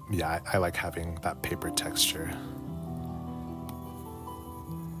 But yeah, I like having that paper texture.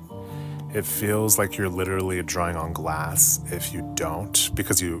 It feels like you're literally drawing on glass if you don't,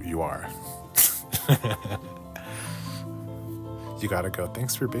 because you are. You gotta go.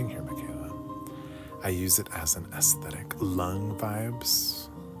 Thanks for being here, Michaela. I use it as an aesthetic. Lung vibes.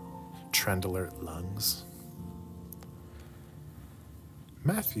 Trend alert lungs.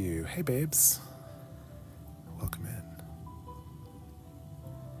 Matthew, hey babes. Welcome in.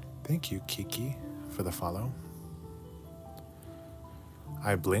 Thank you, Kiki, for the follow.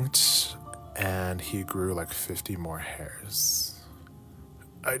 I blinked and he grew like 50 more hairs.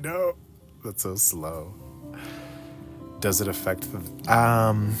 I know. That's so slow. Does it affect the...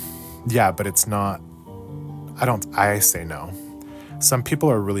 yeah, but it's not... I say no. Some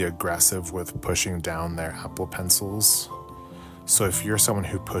people are really aggressive with pushing down their Apple pencils. So if you're someone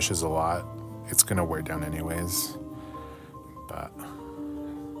who pushes a lot, it's gonna wear down anyways. But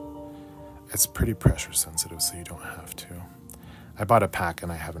it's pretty pressure sensitive, so you don't have to. I bought a pack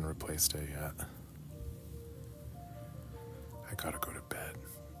and I haven't replaced it yet. I gotta go to bed,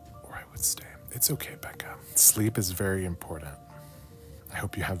 or I would stay. It's okay, Becca. Sleep is very important. I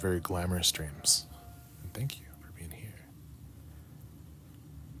hope you have very glamorous dreams. And thank you for being here.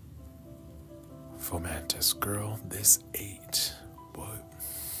 Fomantis, girl, this ate. What?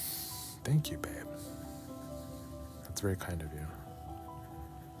 Thank you, babe. That's very kind of you.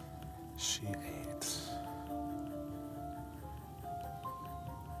 She ate.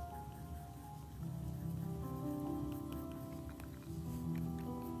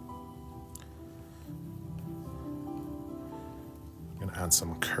 I'm gonna add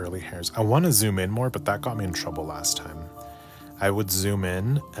some curly hairs. I want to zoom in more, but that got me in trouble last time. I would zoom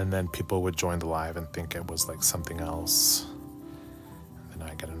in and then people would join the live and think it was like something else. And then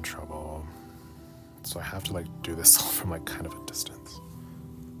I get in trouble. So I have to like do this all from like kind of a distance.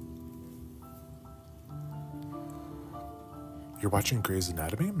 You're watching Grey's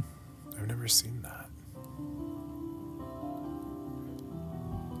Anatomy? I've never seen that.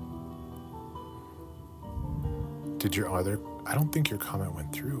 Did your other... I don't think your comment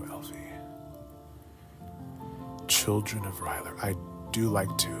went through, Elfie. Children of Ryler. I do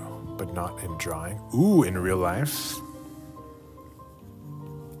like to, but not in drawing. Ooh, in real life.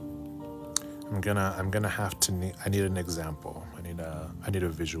 I'm gonna have to need... I need an example. I need a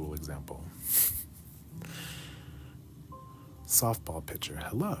visual example. Softball pitcher.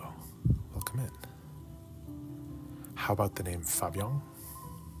 Hello. Welcome in. How about the name Fabian?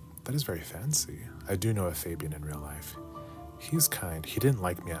 That is very fancy. I do know a Fabian in real life. He's kind. He didn't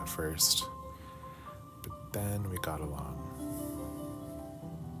like me at first, but then we got along.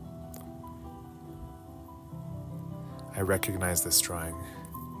 I recognize this drawing.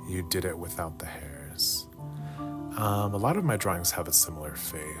 You did it without the hairs. A lot of my drawings have a similar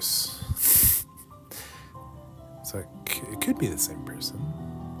face. So it could be the same person.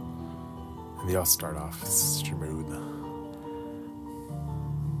 And they all start off smooth.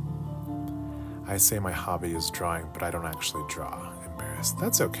 I say my hobby is drawing, but I don't actually draw. Embarrassed.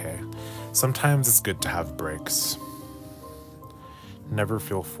 That's okay. Sometimes it's good to have breaks. Never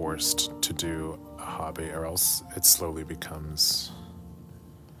feel forced to do a hobby, or else it slowly becomes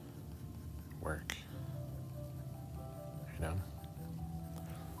work. You know?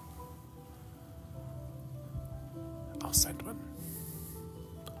 I'll send one.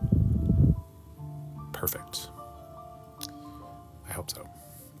 Perfect. I hope so.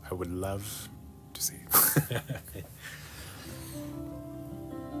 I would love to see. Yeah.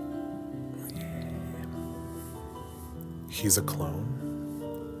 He's a clone.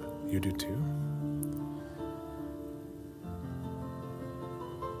 You do too?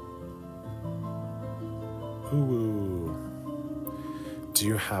 Ooh. Do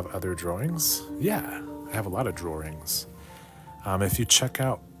you have other drawings? Yeah, I have a lot of drawings. If you check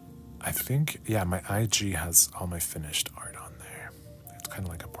out, I think, yeah, my IG has all my finished art on there. It's kind of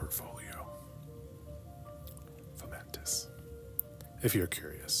like a portfolio. Fomentis. If you're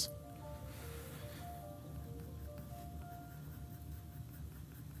curious.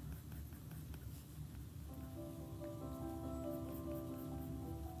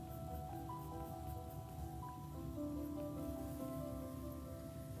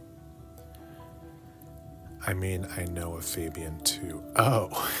 I mean, I know a Fabian too. Oh.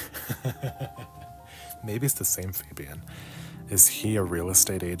 Maybe it's the same Fabian. Is he a real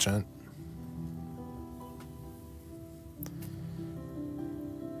estate agent?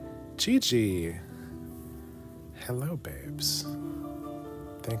 Gigi. Hello, babes.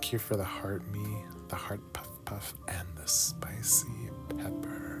 Thank you for the heart puff puff, and the spicy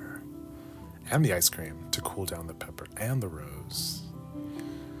pepper. And the ice cream to cool down the pepper, and the rose.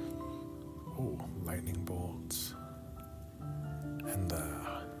 Oh, lightning bolts. And the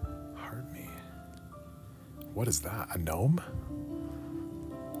heart me. What is that? A gnome?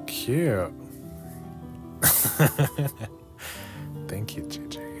 Cute. Thank you,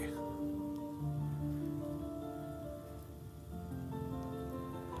 Gigi.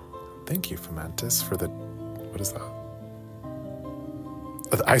 Thank you, Fomentis, for the... What is that? Oh,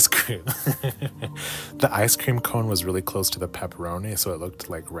 the ice cream. The ice cream cone was really close to the pepperoni, so it looked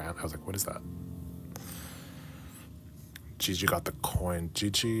like round. I was like, what is that? Gigi got the coin.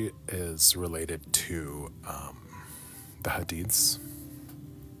 Gigi is related to the Hadids.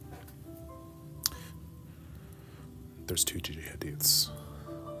 There's two Gigi Hadids.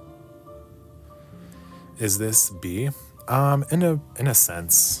 Is this B? In a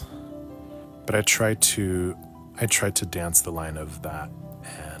sense, but I tried to dance the line of that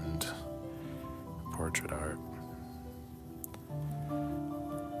and portrait art.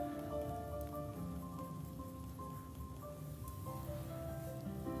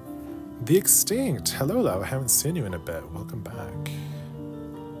 The Extinct. Hello, love. I haven't seen you in a bit. Welcome back.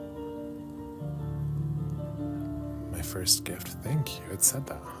 My first gift. Thank you. It said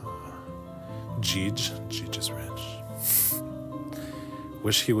that, huh? Gij is rich.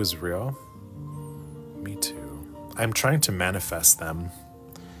 Wish he was real. Me too. I'm trying to manifest them.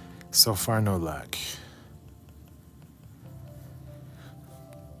 So far, no luck.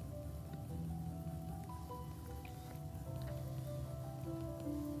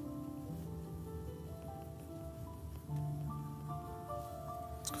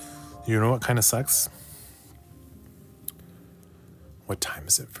 You know what kind of sucks? What time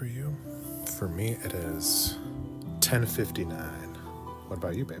is it for you? For me, it is 10:59. What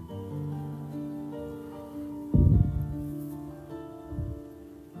about you, babe?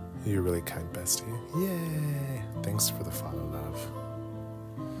 You're really kind, bestie. Yay! Thanks for the follow, love.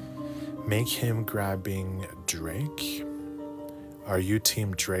 Make him grabbing Drake. Are you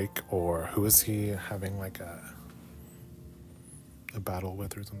team Drake, or who is he having like a battle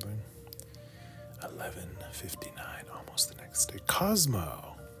with or something? 11:59, almost the next day.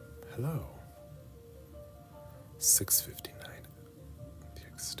 Cosmo, hello. 6:59, the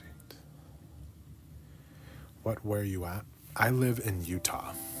extinct. Where are you at? I live in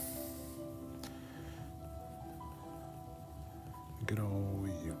Utah. Good old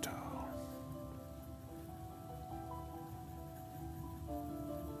Utah.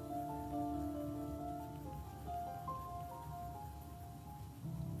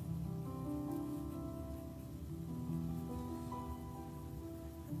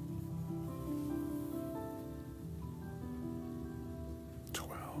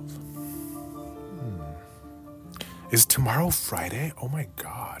 Is tomorrow Friday? Oh my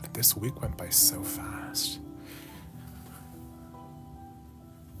God, this week went by so fast.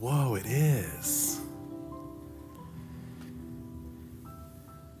 Whoa, it is.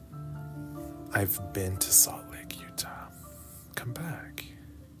 I've been to Salt Lake, Utah. Come back.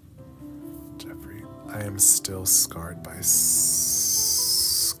 Jeffrey, I am still scarred by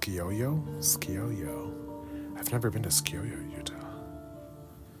Skioyo? Skioyo. I've never been to Skioyo, Utah.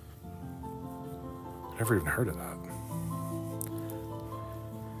 Never even heard of that.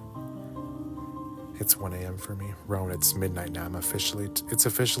 It's 1 a.m. for me. Roan, it's midnight now. It's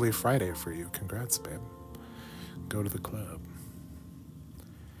officially Friday for you. Congrats, babe. Go to the club.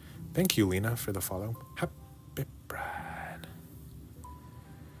 Thank you, Lena, for the follow. Happy Pride.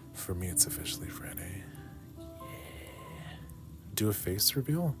 For me, it's officially Friday. Yeah. Do a face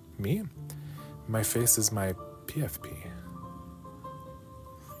reveal? Me? My face is my PFP.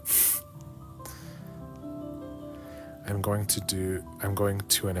 I'm going to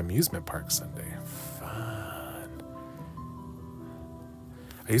an amusement park Sunday. Fun.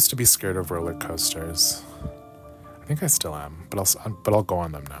 I used to be scared of roller coasters. I think I still am, but I'll go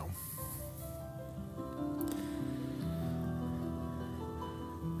on them now.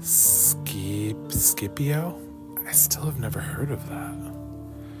 Scipio? I still have never heard of that.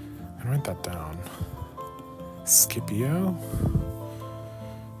 I'm gonna write that down. Scipio?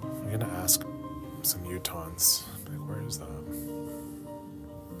 I'm gonna ask some Utahns. Where is that?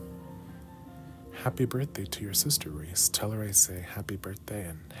 Happy birthday to your sister, Reese. Tell her I say happy birthday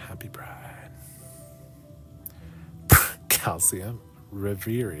and happy pride. Calcium.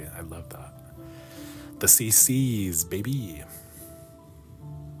 Revere. I love that. The CCs, baby.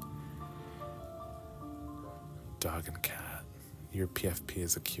 Dog and cat. Your PFP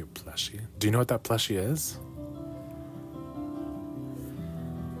is a cute plushie. Do you know what that plushie is?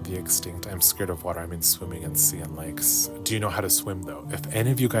 The extinct. I'm scared of water. I mean swimming in sea and lakes. Do you know how to swim though? If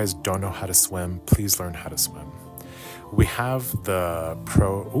any of you guys don't know how to swim, please learn how to swim. We have the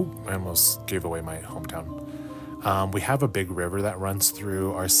I almost gave away my hometown. We have a big river that runs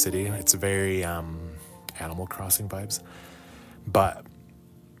through our city. It's very Animal Crossing vibes, but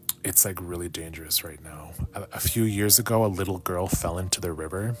it's like really dangerous right now. A few years ago, a little girl fell into the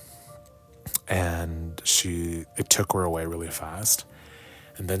river and it took her away really fast.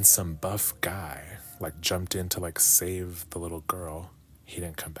 And then some buff guy like jumped in to like save the little girl. He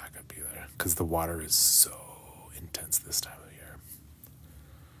didn't come back up either because the water is so intense this time of year.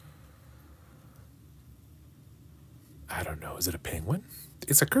 I don't know. Is it a penguin?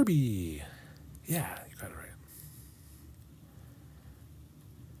 It's a Kirby. Yeah, you got it right.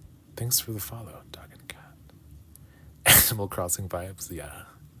 Thanks for the follow, dog and cat. Animal Crossing vibes, yeah.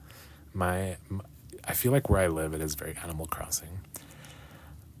 I feel like where I live, it is very Animal Crossing.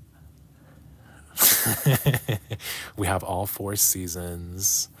 We have all 4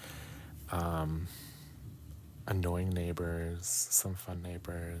 seasons. Annoying neighbors, some fun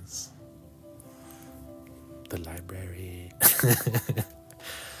neighbors. The library.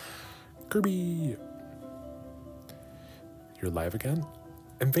 Kirby. You're live again?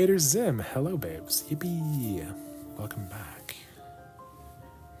 Invader Zim, hello babes. Yippee. Welcome back.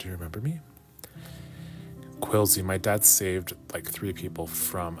 Do you remember me? Quilsy, my dad saved like 3 people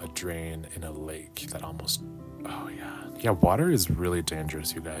from a drain in a lake that almost... Oh, yeah. Yeah, water is really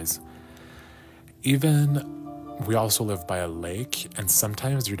dangerous, you guys. We also live by a lake, and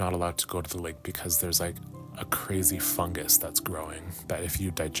sometimes you're not allowed to go to the lake because there's like a crazy fungus that's growing that if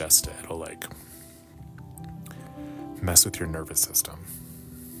you digest it, it'll like mess with your nervous system.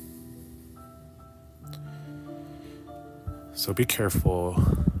 So be careful.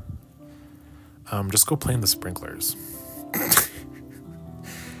 just go play in the sprinklers.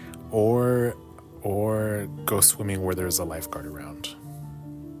 or go swimming where there's a lifeguard around.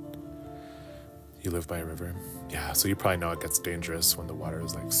 You live by a river? Yeah, so you probably know it gets dangerous when the water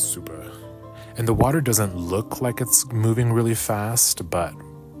is like super... And the water doesn't look like it's moving really fast, but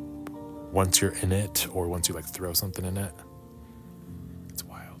once you're in it, or once you like throw something in it, it's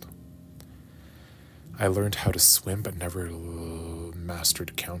wild. I learned how to swim, but never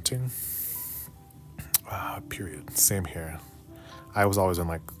mastered counting. Period. Same here. I was always in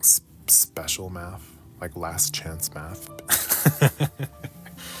like special math, like last chance math.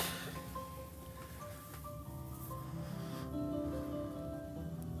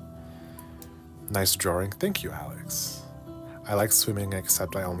 Nice drawing. Thank you, Alex. I like swimming,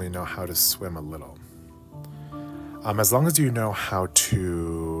 except I only know how to swim a little. As long as you know how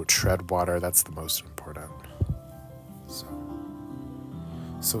to tread water, that's the most important.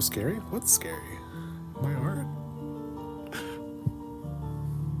 So scary? What's scary? My art.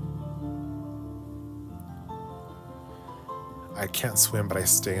 I can't swim, but I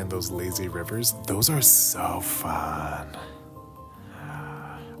stay in those lazy rivers. Those are so fun.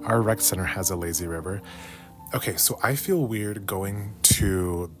 Our rec center has a lazy river. Okay, so I feel weird going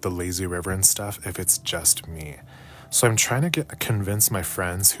to the lazy river and stuff if it's just me. So I'm trying to convince my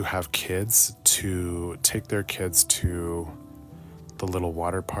friends who have kids to take their kids to the little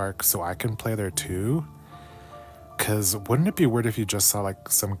water park so I can play there too. Because wouldn't it be weird if you just saw like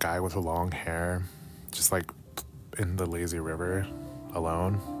some guy with long hair just like in the lazy river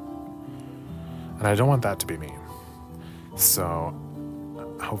alone? And I don't want that to be me. So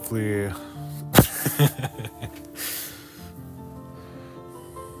hopefully...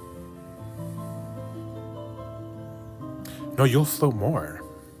 No, you'll float more.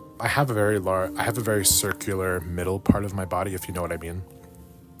 I have a very circular middle part of my body, if you know what I mean.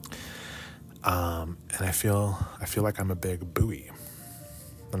 And I feel like I'm a big buoy,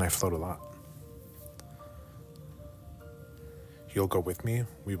 and I float a lot. You'll go with me.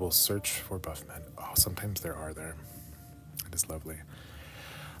 We will search for buff men. Oh, sometimes there are there. It is lovely.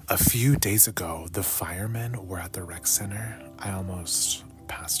 A few days ago, the firemen were at the rec center. I almost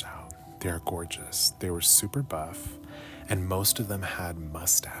passed out. They are gorgeous. They were super buff, and most of them had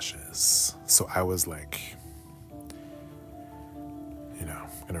mustaches. So I was like, you know,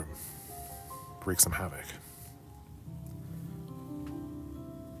 gonna wreak some havoc.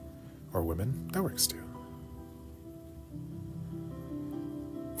 Or women, that works too.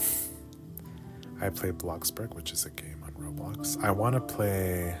 I play Bloxburg, which is a game on Roblox. I want to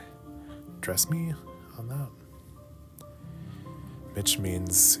play Dress Me on that. Mitch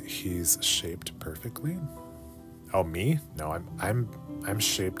means he's shaped perfectly. Oh, me? No, I'm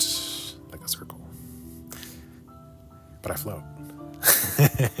shaped like a circle. But I float.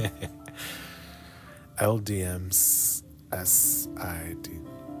 LDMs SID.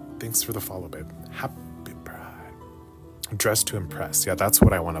 Thanks for the follow, babe. Happy Pride. Dress to impress. Yeah, that's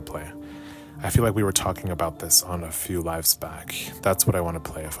what I want to play. I feel like we were talking about this on a few lives back. That's what I want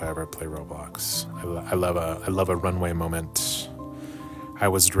to play if I ever play Roblox. I love a runway moment. I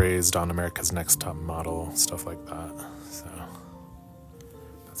was raised on America's Next Top Model, stuff like that. So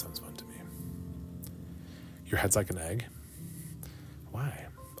that sounds fun to me. Your head's like an egg? Why?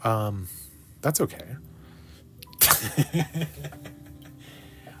 That's okay.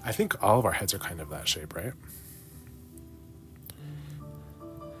 I think all of our heads are kind of that shape, right?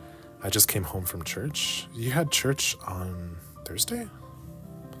 I just came home from church. You had church on Thursday?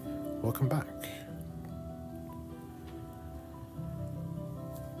 Welcome back.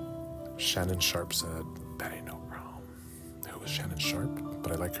 Shannon Sharp said, that ain't no problem. Who is Shannon Sharp?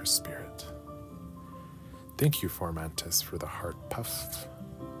 But I like her spirit. Thank you, Formantis, for the heart puff.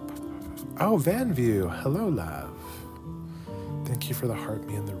 Oh, Vanview. Hello, love. Thank you for the heart,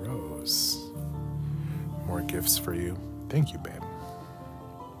 me and the rose. More gifts for you. Thank you, babe.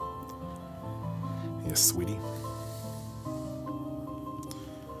 Yes, sweetie.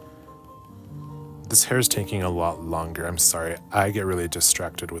 This hair is taking a lot longer. I'm sorry. I get really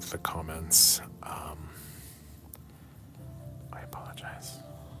distracted with the comments. I apologize.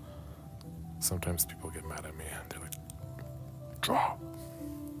 Sometimes people get mad at me and they're like, draw.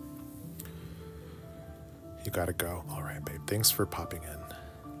 You gotta go. All right, babe. Thanks for popping in.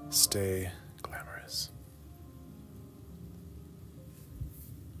 Stay glamorous.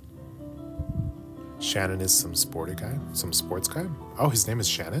 Shannon is some sporty guy? Some sports guy? Oh, his name is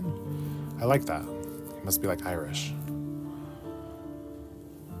Shannon? I like that. He must be like Irish.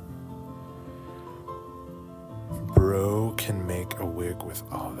 Bro can make a wig with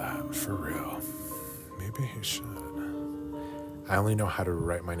all that, for real. Maybe he should. I only know how to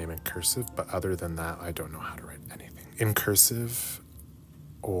write my name in cursive, but other than that, I don't know how to write anything. In cursive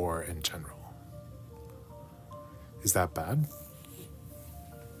or in general. Is that bad?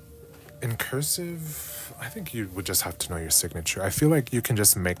 In cursive, I think you would just have to know your signature. I feel like you can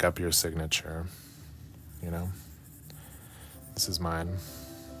just make up your signature, you know? This is mine.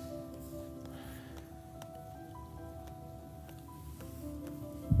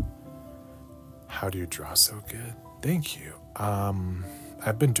 How do you draw so good? Thank you.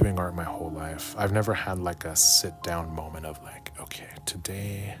 I've been doing art my whole life. I've never had like a sit down moment of like, okay,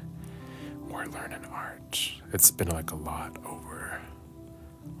 today we're learning art. It's been like a lot over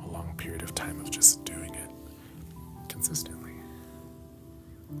a long period of time of just doing it consistently.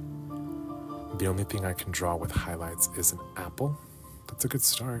 The only thing I can draw with highlights is an apple. That's a good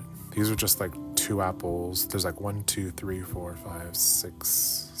start. These are just like 2 apples. There's like 1, 2, 3, 4, 5,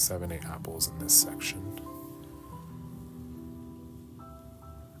 6, 7, 8 apples in this section.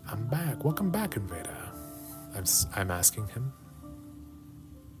 I'm back. Welcome back, Inveda. I'm asking him.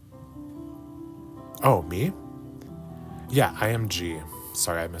 Oh, me? Yeah, I am G.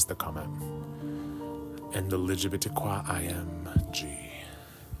 Sorry, I missed the comment. And the Ligibitiqua, I am G.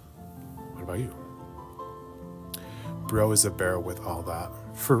 What about you? Bro is a bear with all that.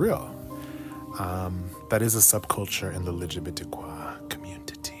 For real. That is a subculture in the Ligibitiqua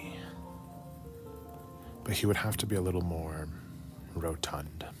community. But he would have to be a little more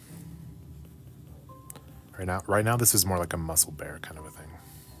rotund. Right now, this is more like a muscle bear kind of a thing.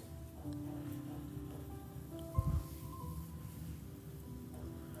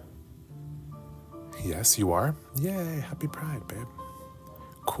 Yes, you are? Yay, happy Pride, babe.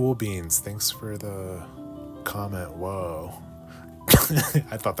 Cool beans, thanks for the comment. Whoa.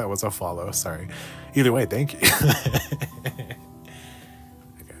 I thought that was a follow, sorry. Either way, thank you.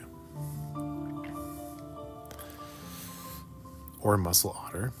 Okay. Or muscle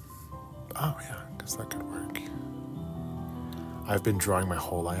otter. Oh yeah, because that could work. I've been drawing my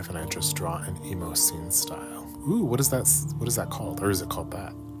whole life and I just draw an emo scene style. Ooh, what is that called? Or is it called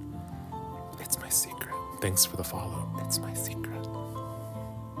that? It's my secret. Thanks for the follow. It's my secret.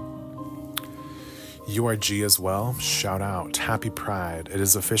 You are G as well. Shout out. Happy Pride. It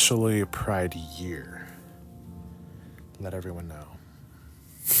is officially Pride year. Let everyone know.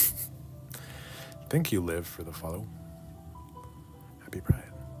 Thank you, Liv, for the follow. Happy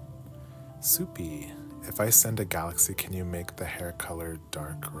Pride. Soupy. If I send a galaxy, can you make the hair color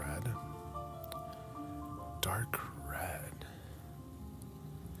dark red? Dark red.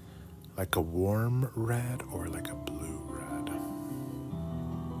 Like a warm red or like a blue red?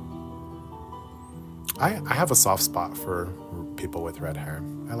 I have a soft spot for people with red hair.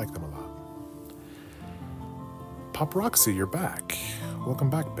 I like them a lot. Pop Roxy, you're back. Welcome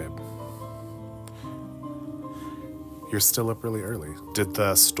back, babe. You're still up really early. Did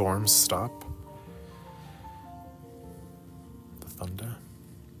the storm stop? The thunder?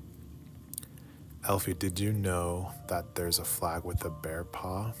 Elfie, did you know that there's a flag with a bear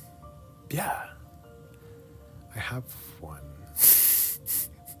paw? Yeah. I have one.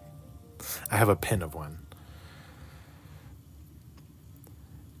 I have a pin of one.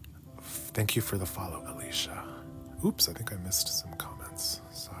 Thank you for the follow, Alicia. Oops, I think I missed some comments.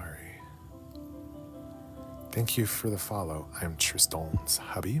 Sorry. Thank you for the follow. I'm Tristan's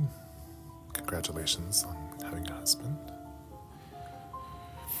hubby. Congratulations on having a husband.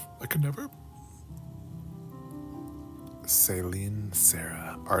 I could never. Celine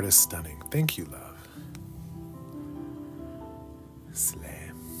Sarah, artist stunning. Thank you, love.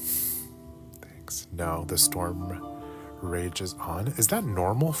 Slay. Thanks. No, the storm rages on. Is that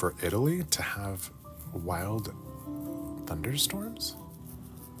normal for Italy to have wild thunderstorms?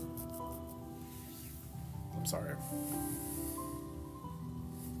 I'm sorry.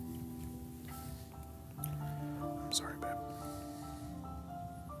 I'm sorry, babe.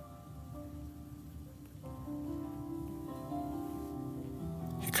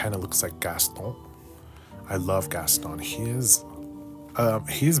 He kind of looks like Gaston. I love Gaston. He's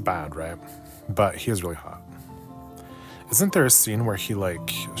bad, right? But he is really hot. Isn't there a scene where he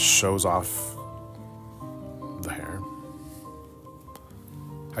like shows off the hair?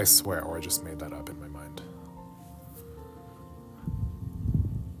 I swear, or I just made that up in my mind.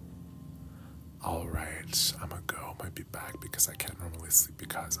 All right, I'm gonna go. Might be back because I can't normally sleep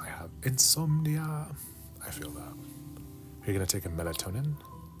because I have insomnia. I feel that. Are you gonna take a melatonin?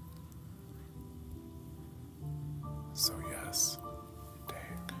 So yes.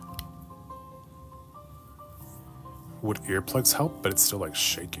 Would earplugs help? But it's still like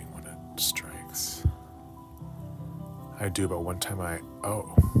shaking when it strikes. I do, but one time oh.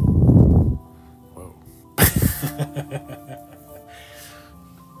 Whoa.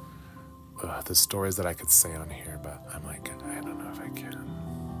 the stories that I could say on here, but I'm like, I don't know if I can.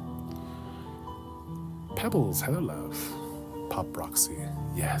 Pebbles, hello love. Pop Roxy,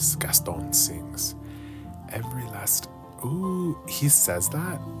 yes, Gaston sings. Every last, ooh, he says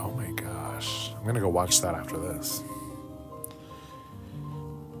that? Oh my gosh. I'm gonna go watch that after this.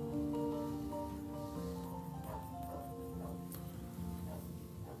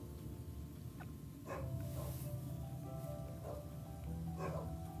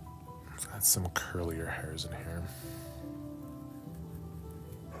 Got some curlier hairs in here.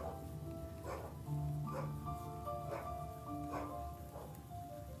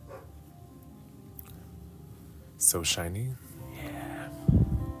 So shiny? Yeah.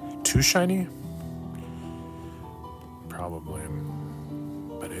 Too shiny? Probably.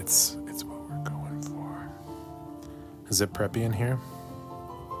 But it's what we're going for. Is it preppy in here?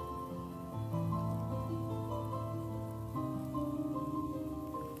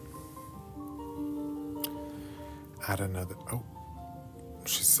 Add another. Oh.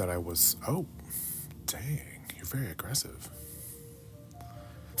 She said I was. Oh. Dang. You're very aggressive.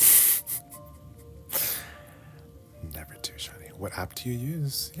 Never too shiny. What app do you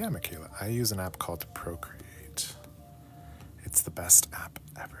use? Yeah, Michaela. I use an app called Procreate. It's the best app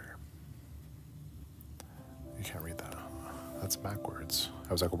ever. You can't read that. That's backwards.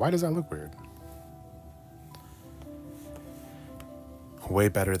 I was like, why does that look weird? Way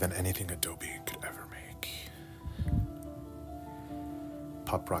better than anything Adobe could ever make.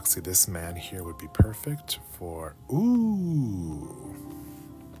 Pop Roxy, this man here would be perfect for... Ooh.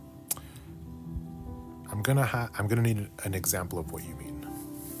 I'm gonna need an example of what you mean.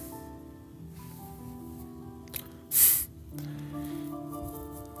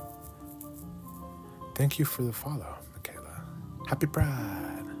 Thank you for the follow, Michaela. Happy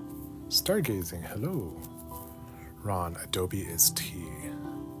Pride. Stargazing, hello. Ron, Adobe is T.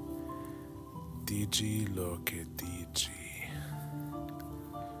 DG lo que DG.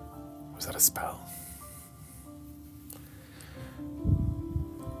 Was that a spell?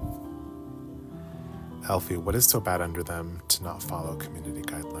 Alfie, what is so bad under them to not follow community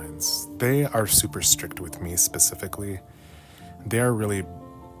guidelines? They are super strict with me specifically. They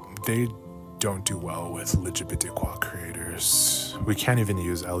don't do well with LGBTQ creators. We can't even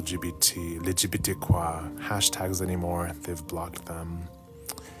use LGBTQ hashtags anymore. They've blocked them.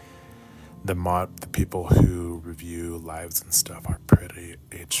 The people who review lives and stuff are pretty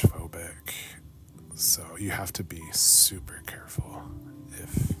age-phobic. So you have to be super careful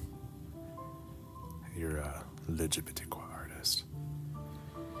if you're a LGBTQ artist.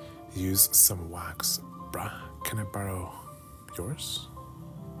 Use some wax. Bruh, can I borrow yours?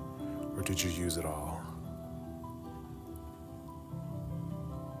 Or did you use it all?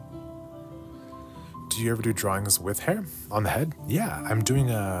 Do you ever do drawings with hair on the head? Yeah, I'm doing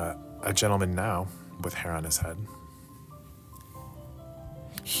a gentleman now with hair on his head.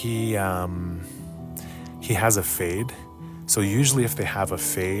 He has a fade. So usually if they have a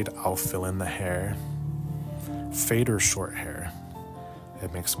fade, I'll fill in the hair. Fade or short hair.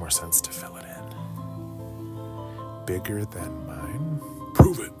 It makes more sense to fill it in. Bigger than mine?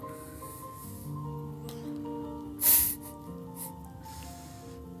 Prove it.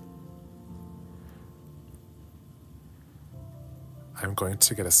 I'm going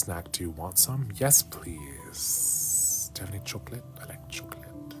to get a snack. Do you want some? Yes, please. Do you have any chocolate? I like chocolate.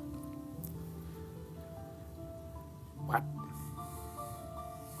 What?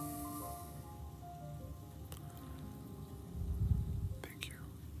 Thank you.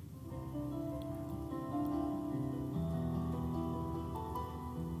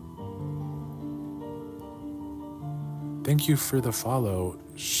 Thank you for the follow,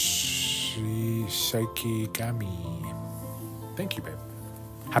 Shaikigami. Thank you, babe.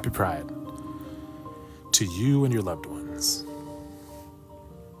 Happy Pride to you and your loved ones.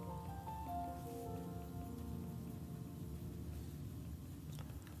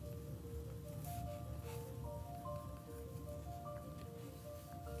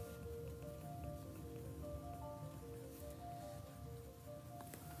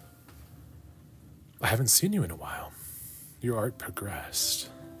 I haven't seen you in a while. Your art progressed.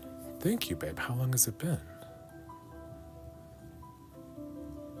 Thank you, babe. How long has it been?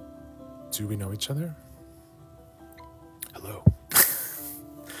 Do we know each other? Hello.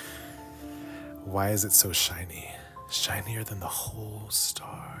 Why is it so shiny? Shinier than the whole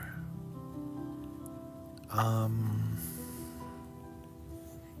star.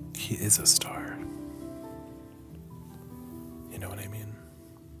 He is a star. You know what I mean?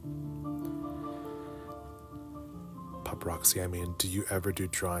 Pop Roxy, I mean, do you ever do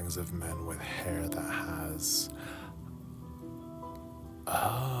drawings of men with hair that has...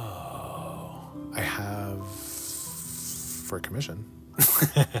 Oh. have for a commission.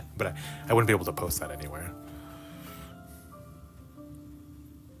 But I wouldn't be able to post that anywhere.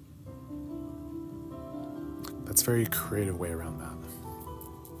 That's a very creative way around that.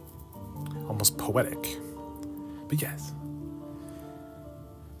 Almost poetic. But yes.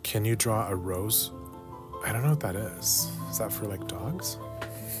 Can you draw a rose? I don't know what that is. Is that for like dogs?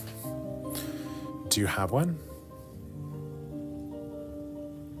 Do you have one?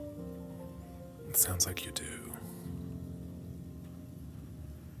 It sounds like you do.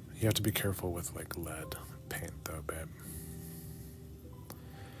 You have to be careful with like lead paint though, babe.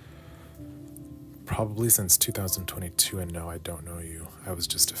 Probably since 2022, and no, I don't know you. I was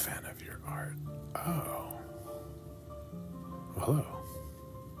just a fan of your art. Oh. Well, hello.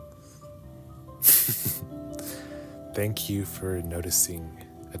 Thank you for noticing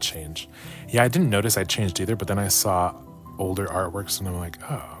a change. Yeah, I didn't notice I changed either, but then I saw older artworks and I'm like,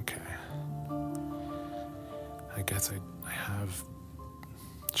 oh, okay. I guess I have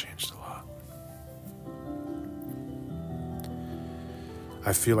changed a lot.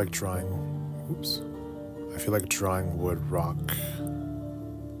 I feel like drawing, I feel like drawing would rock,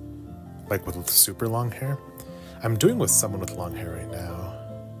 like with super long hair. I'm doing with someone with long hair right now,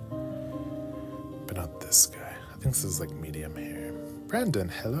 but not this guy. I think this is like medium hair. Brandon,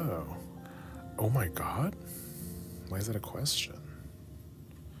 hello. Oh my God. Why is that a question?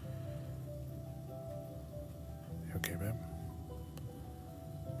 You okay, babe?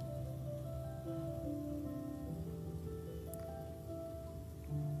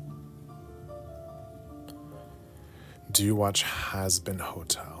 Do you watch Has Been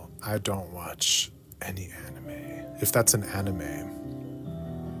Hotel? I don't watch any anime. If that's an anime,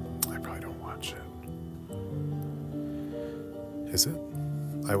 I probably don't watch it. Is it?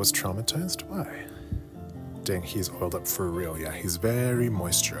 I was traumatized? Why? Dang, he's oiled up for real. Yeah, he's very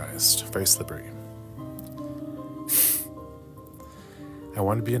moisturized, very slippery. I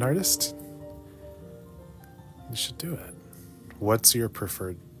want to be an artist? You should do it. What's your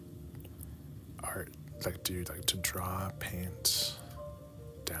preferred art? Like, do you like to draw, paint,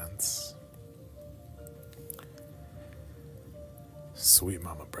 dance? Sweet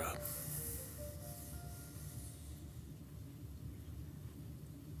mama, bro.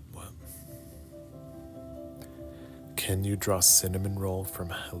 What? Can you draw cinnamon roll from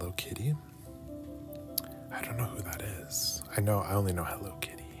Hello Kitty? I don't know who that is. I only know Hello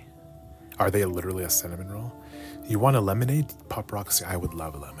Kitty. Are they literally a cinnamon roll? You want a lemonade? Pop Roxy, I would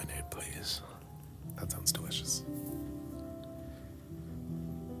love a lemonade, please. That sounds delicious.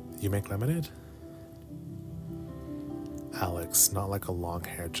 You make lemonade? Alex, not like a long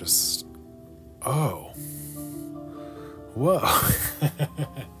hair, just... Oh. Whoa.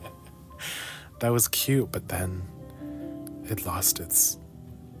 That was cute, but then it lost its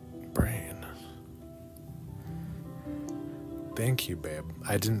brain. Thank you, babe.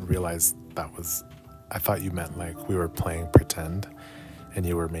 I didn't realize that was... I thought you meant like we were playing pretend and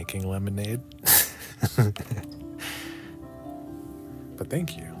you were making lemonade. But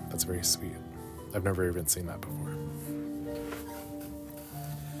thank you. That's very sweet. I've never even seen that before.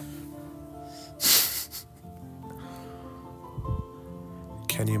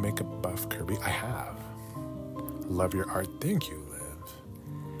 Can you make a buff Kirby? I have. Love your art. Thank you,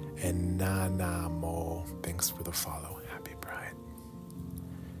 Liv. And Nana Mo, thanks for the follow. Happy Pride.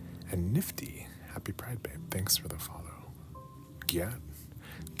 And Nifty, happy Pride, babe. Thanks for the follow. Get.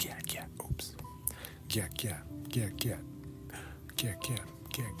 Oops. Get.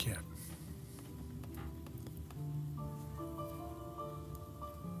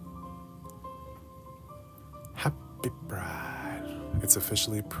 Happy Pride. It's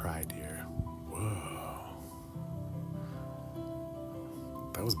officially Pride year. Whoa.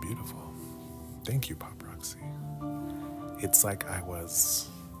 That was beautiful. Thank you, Pop Roxy. It's like I was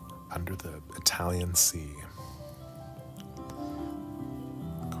under the Italian Sea.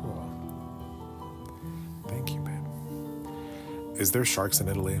 Cool. Thank you, babe. Is there sharks in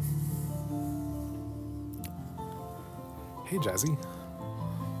Italy? Hey, Jazzy.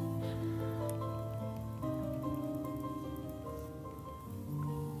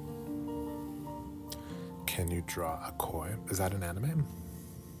 Can you draw a koi? Is that an anime?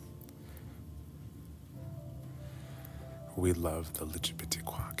 We love the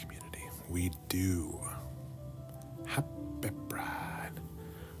LGBTQ community. We do. Happy Pride.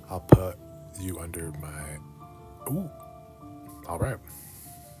 I'll put you under my... Ooh. All right.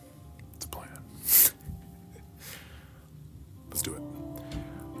 It's a plan. Let's do it.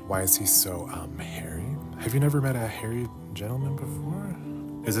 Why is he so hairy? Have you never met a hairy gentleman before?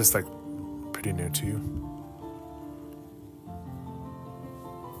 Is this like pretty new to you?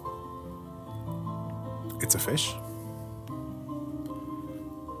 It's a fish?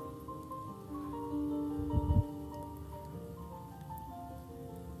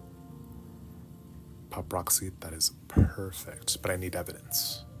 Pop Roxy, that is perfect, but I need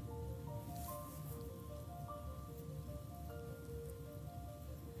evidence.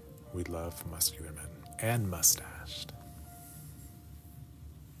 We love muscular men and mustached.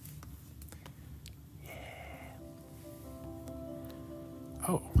 Yeah.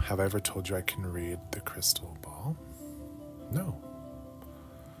 Oh, have I ever told you I can read the crystal ball? No.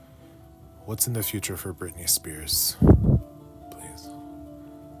 What's in the future for Britney Spears? Please.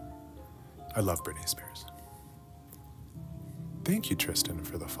 I love Britney Spears. Thank you, Tristan,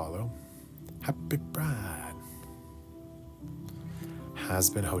 for the follow. Happy Pride. Has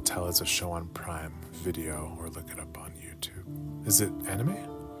Been Hotel is a show on Prime Video, or look it up on YouTube. Is it anime?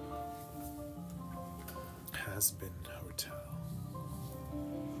 Has Been Hotel.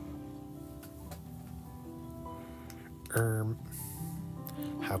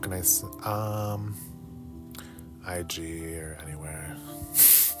 How can I IG or anywhere.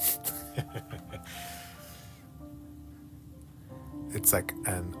 It's like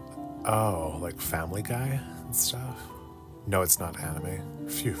like Family Guy and stuff. No, it's not anime.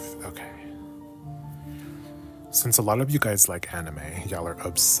 Phew, okay. Since a lot of you guys like anime, y'all are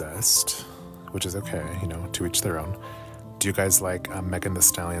obsessed, which is okay, you know, to each their own. Do you guys like Megan Thee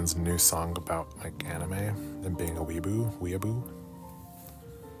Stallion's new song about like anime and being a weeaboo?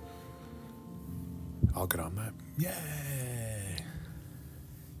 I'll get on that. Yay!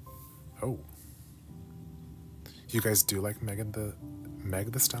 Oh. You guys do like Meg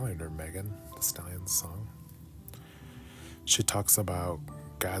Thee Stallion or Megan Thee Stallion's song? She talks about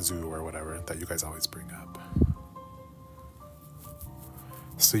Gazoo or whatever that you guys always bring up.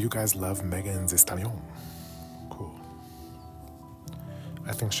 So you guys love Megan Thee Stallion. Cool.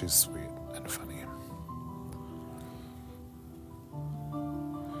 I think she's sweet and funny.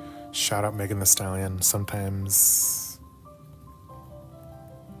 Shout out Megan Thee Stallion. Sometimes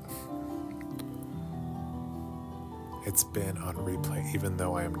it's been on replay even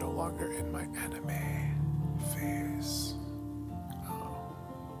though I am no longer in my anime phase.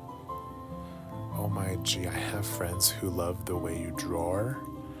 Oh my G, I have friends who love the way you draw,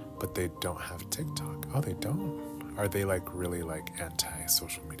 but they don't have TikTok. Oh, they don't? Are they like really like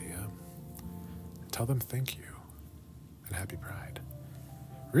anti-social media? Tell them thank you and happy Pride.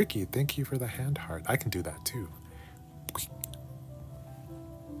 Ricky, thank you for the hand heart. I can do that too.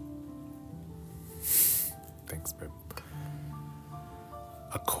 Thanks, babe.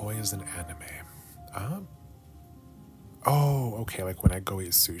 A koi is an anime. Oh, okay, like when I go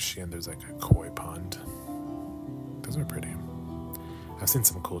eat sushi and there's like a koi pond. Those are pretty. I've seen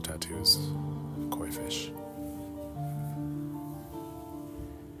some cool tattoos of koi fish.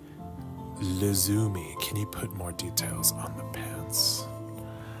 Lizumi, can you put more details on the pants?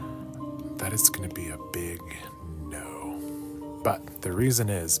 That is going to be a big no. But the reason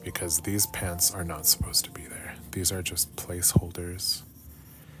is because these pants are not supposed to be there. These are just placeholders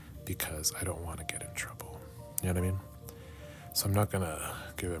because I don't want to get in trouble. You know what I mean? So I'm not going to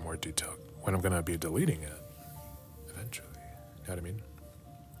give it more detail when I'm going to be deleting it eventually. You know what I mean?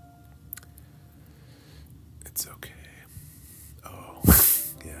 It's okay. Oh,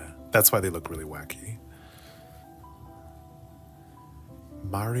 yeah. That's why they look really wacky.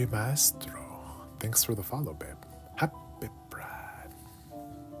 Mari Maestro. Thanks for the follow, babe. Happy Pride.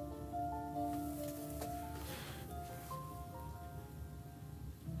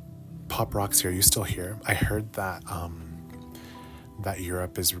 Pop Roxy, are you still here? I heard that that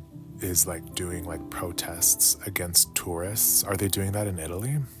Europe is like doing like protests against tourists. Are they doing that in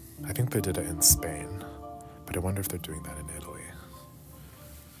Italy? I think they did it in Spain, but I wonder if they're doing that in Italy.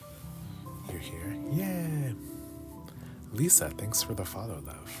 You're here? Yeah. Lisa, thanks for the follow,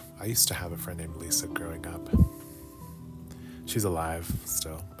 love. I used to have a friend named Lisa growing up. She's alive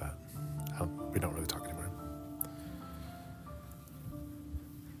still, but we don't really talk anymore.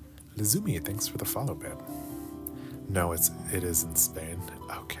 Lizumi, thanks for the follow, babe. No, it is in Spain.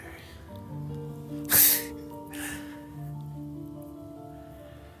 Okay.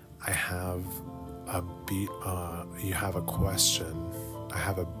 I have a beat. You have a question. I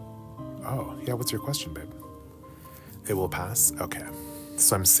have a. Oh, yeah. What's your question, babe? It will pass? Okay.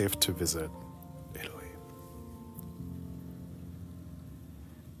 So I'm safe to visit Italy.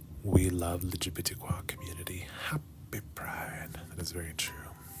 We love LGBTQ community. Happy Pride. That is very true.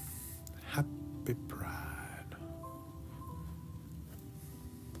 Happy Pride.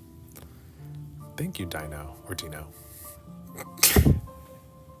 Thank you, Dino, or Dino.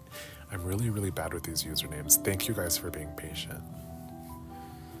 I'm really, really bad with these usernames. Thank you guys for being patient.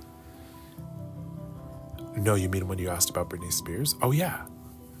 No, you mean when you asked about Britney Spears? Oh, yeah.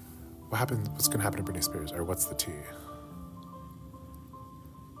 What happened? What's going to happen to Britney Spears? Or what's the tea?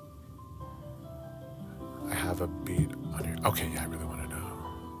 I have a beat on your... Okay, yeah, I really want to know.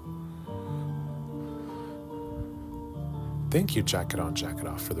 Thank you, Jacket On, Jacket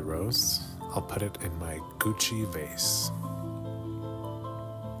Off, for the rose. I'll put it in my Gucci vase.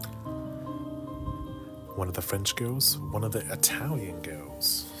 One of the French girls, one of the Italian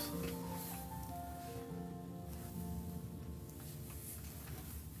girls.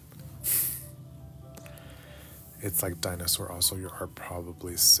 It's like Dinosaur. Also, your art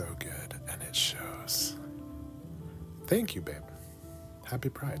probably so good, and it shows. Thank you, babe. Happy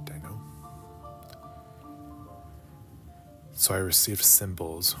Pride, Dino. So I received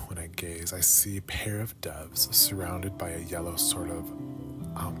symbols when I gaze. I see a pair of doves surrounded by a yellow sort of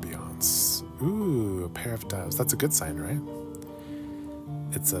ambiance. Ooh, a pair of doves. That's a good sign, right?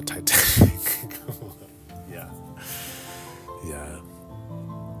 It's a Titanic. Yeah. Yeah.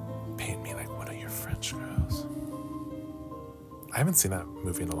 Paint me like one of your French girls. I haven't seen that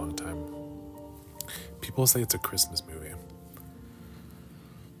movie in a long time. People say it's a Christmas movie.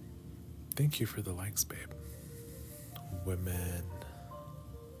 Thank you for the likes, babe. Women.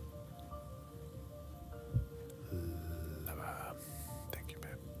 Thank you,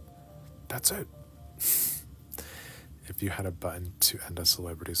 babe. That's it. If you had a button to end a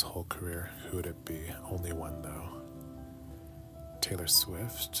celebrity's whole career, who would it be? Only one, though. Taylor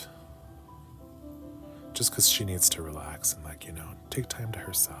Swift. Just because she needs to relax and, like, you know, take time to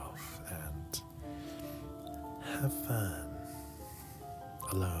herself and have fun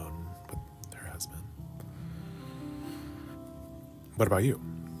alone with her husband. What about you?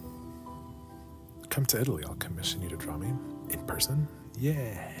 Come to Italy. I'll commission you to draw me in person.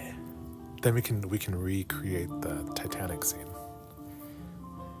 Yeah. Then we can recreate the Titanic scene.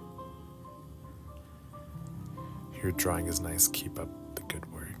 Your drawing is nice. Keep up the good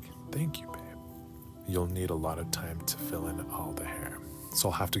work. Thank you, babe. You'll need a lot of time to fill in all the hair, so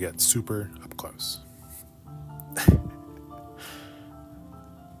I'll have to get super up close.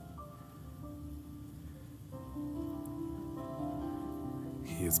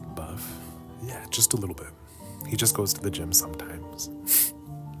 He is buff. Yeah, just a little bit. He just goes to the gym sometimes.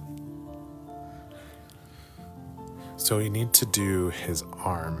 So you need to do his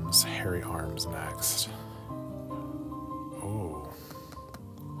arms, hairy arms next. Oh.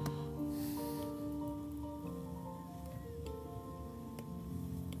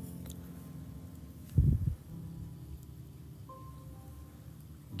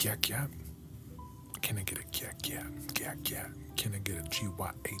 Gyak gyak. Can I get a gyak gyak? Gyak gyak. Can I get a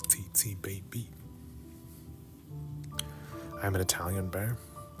GYATT, baby? I'm an Italian bear.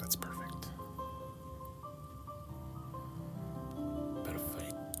 That's perfect.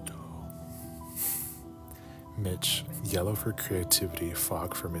 Perfecto. Mitch, yellow for creativity,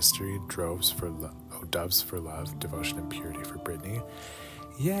 fog for mystery, doves for love, devotion and purity for Brittany.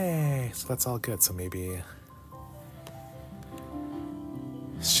 Yay! So that's all good. So maybe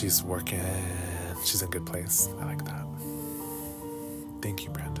she's working. She's in a good place. I like that. Thank you,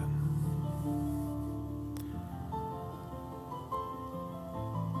 Brandon.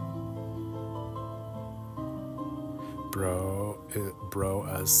 Bro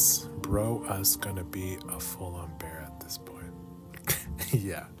us gonna be a full-on bear at this point.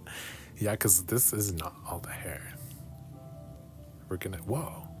 Yeah, because this is not all the hair. We're gonna,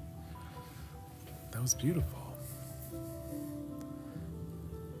 whoa, that was beautiful.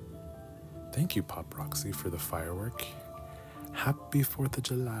 Thank you, Pop Roxy, for the firework. Happy 4th of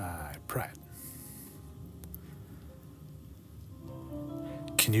July, Pride.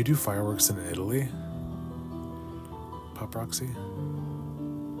 Can you do fireworks in Italy? Pop Roxy?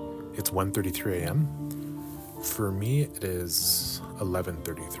 It's 1:33 a.m. For me, it is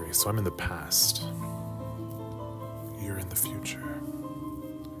 11:33, so I'm in the past. You're in the future.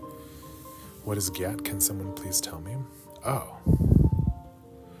 What is Gyat? Can someone please tell me? Oh.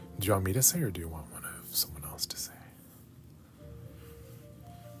 Do you want me to say, or do you want one of someone else to say?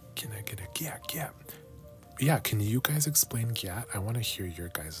 Can I get a Gyat? Yeah, can you guys explain Gyat? I want to hear your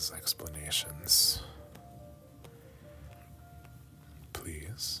guys' explanations.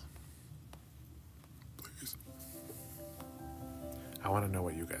 Please. Please. I want to know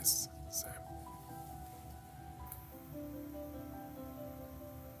what you guys say.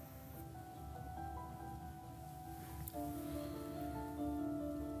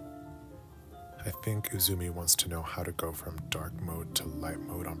 I think Uzumi wants to know how to go from dark mode to light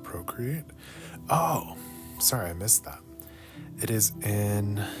mode on Procreate. Oh, sorry, I missed that. It's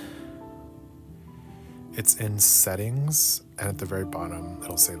in settings, and at the very bottom,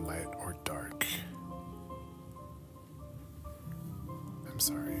 it'll say light or dark.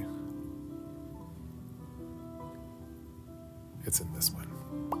 sorry. It's in this one.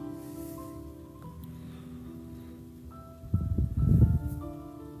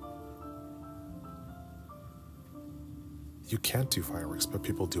 You can't do fireworks, but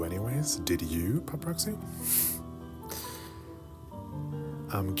people do anyways. Did you, Pop Roxy?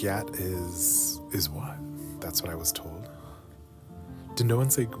 Gyat is what? That's what I was told. Did no one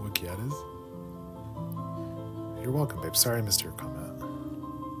say what Gyat is? You're welcome, babe. Sorry I missed your comment.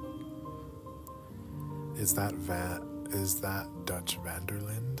 Is that Dutch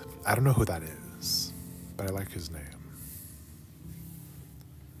Vanderlind? I don't know who that is, but I like his name.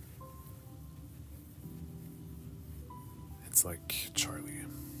 It's like Charlie.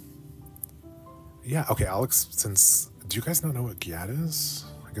 Yeah, okay, Alex, do you guys not know what Gyat is?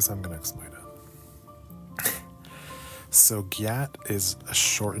 I guess I'm gonna explain it. So Gyat is a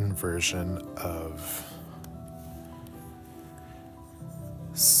shortened version of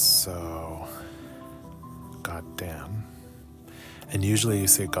goddamn. And usually you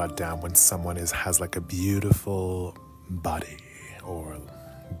say goddamn when someone has like a beautiful body or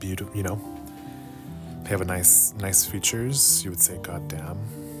beautiful, they have a nice features, you would say goddamn.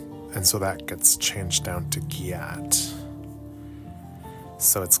 And so that gets changed down to gyat.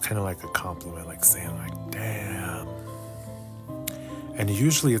 So it's kind of like a compliment, like saying like, damn. And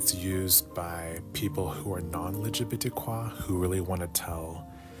usually it's used by people who are non-LGBTQI who really want to tell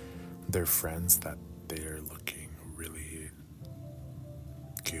their friends that they're looking really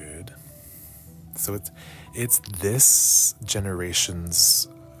good. So it's this generation's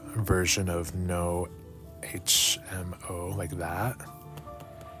version of no HMO, like that.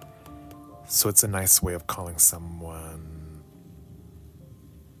 So it's a nice way of calling someone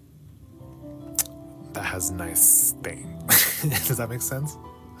that has nice thing. Does that make sense?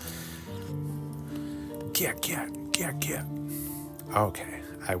 Get. Okay,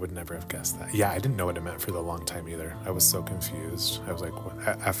 I would never have guessed that. Yeah, I didn't know what it meant for the long time either. I was so confused. I was like, what?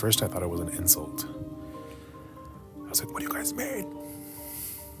 At first I thought it was an insult. I was like, what do you guys mean?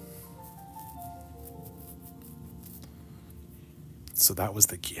 So that was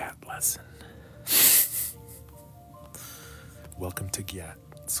the Gyat lesson. Welcome to Gyat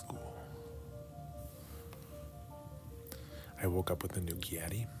school. I woke up with a new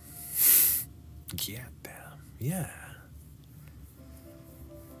Gyatty. Gyat, damn. Yeah.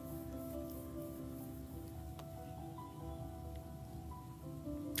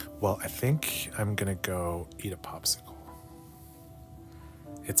 Well, I think I'm gonna go eat a popsicle.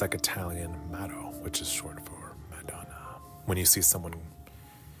 It's like Italian matto, which is short for Madonna. When you see someone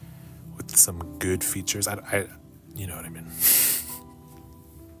with some good features, I you know what I mean.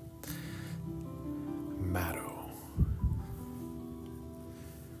 Matto.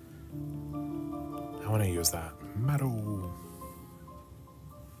 I want to use that. Matto.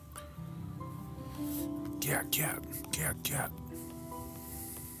 Get.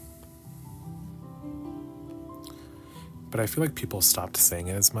 But I feel like people stopped saying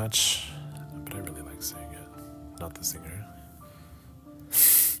it as much. But I really like saying it. Not the singer.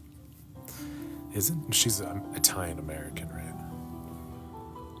 She's Italian American, right?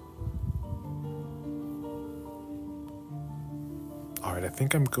 All right, I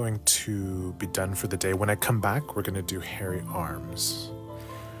think I'm going to be done for the day. When I come back, we're gonna do hairy arms.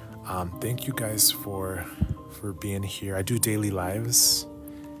 Thank you guys for being here. I do daily lives.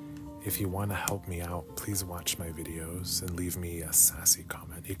 If you want to help me out, please watch my videos and leave me a sassy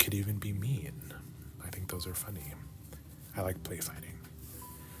comment. It could even be mean. I think those are funny. I like play fighting.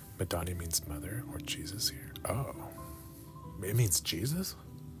 Madonna means mother or Jesus here. Oh, it means Jesus?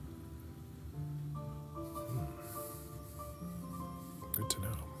 Good to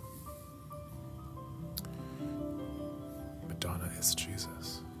know. Madonna is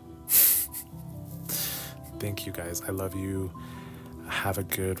Jesus. Thank you guys. I love you. Have a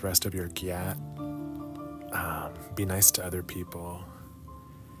good rest of your gyat. Be nice to other people.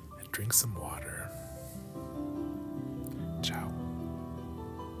 And drink some water. Ciao.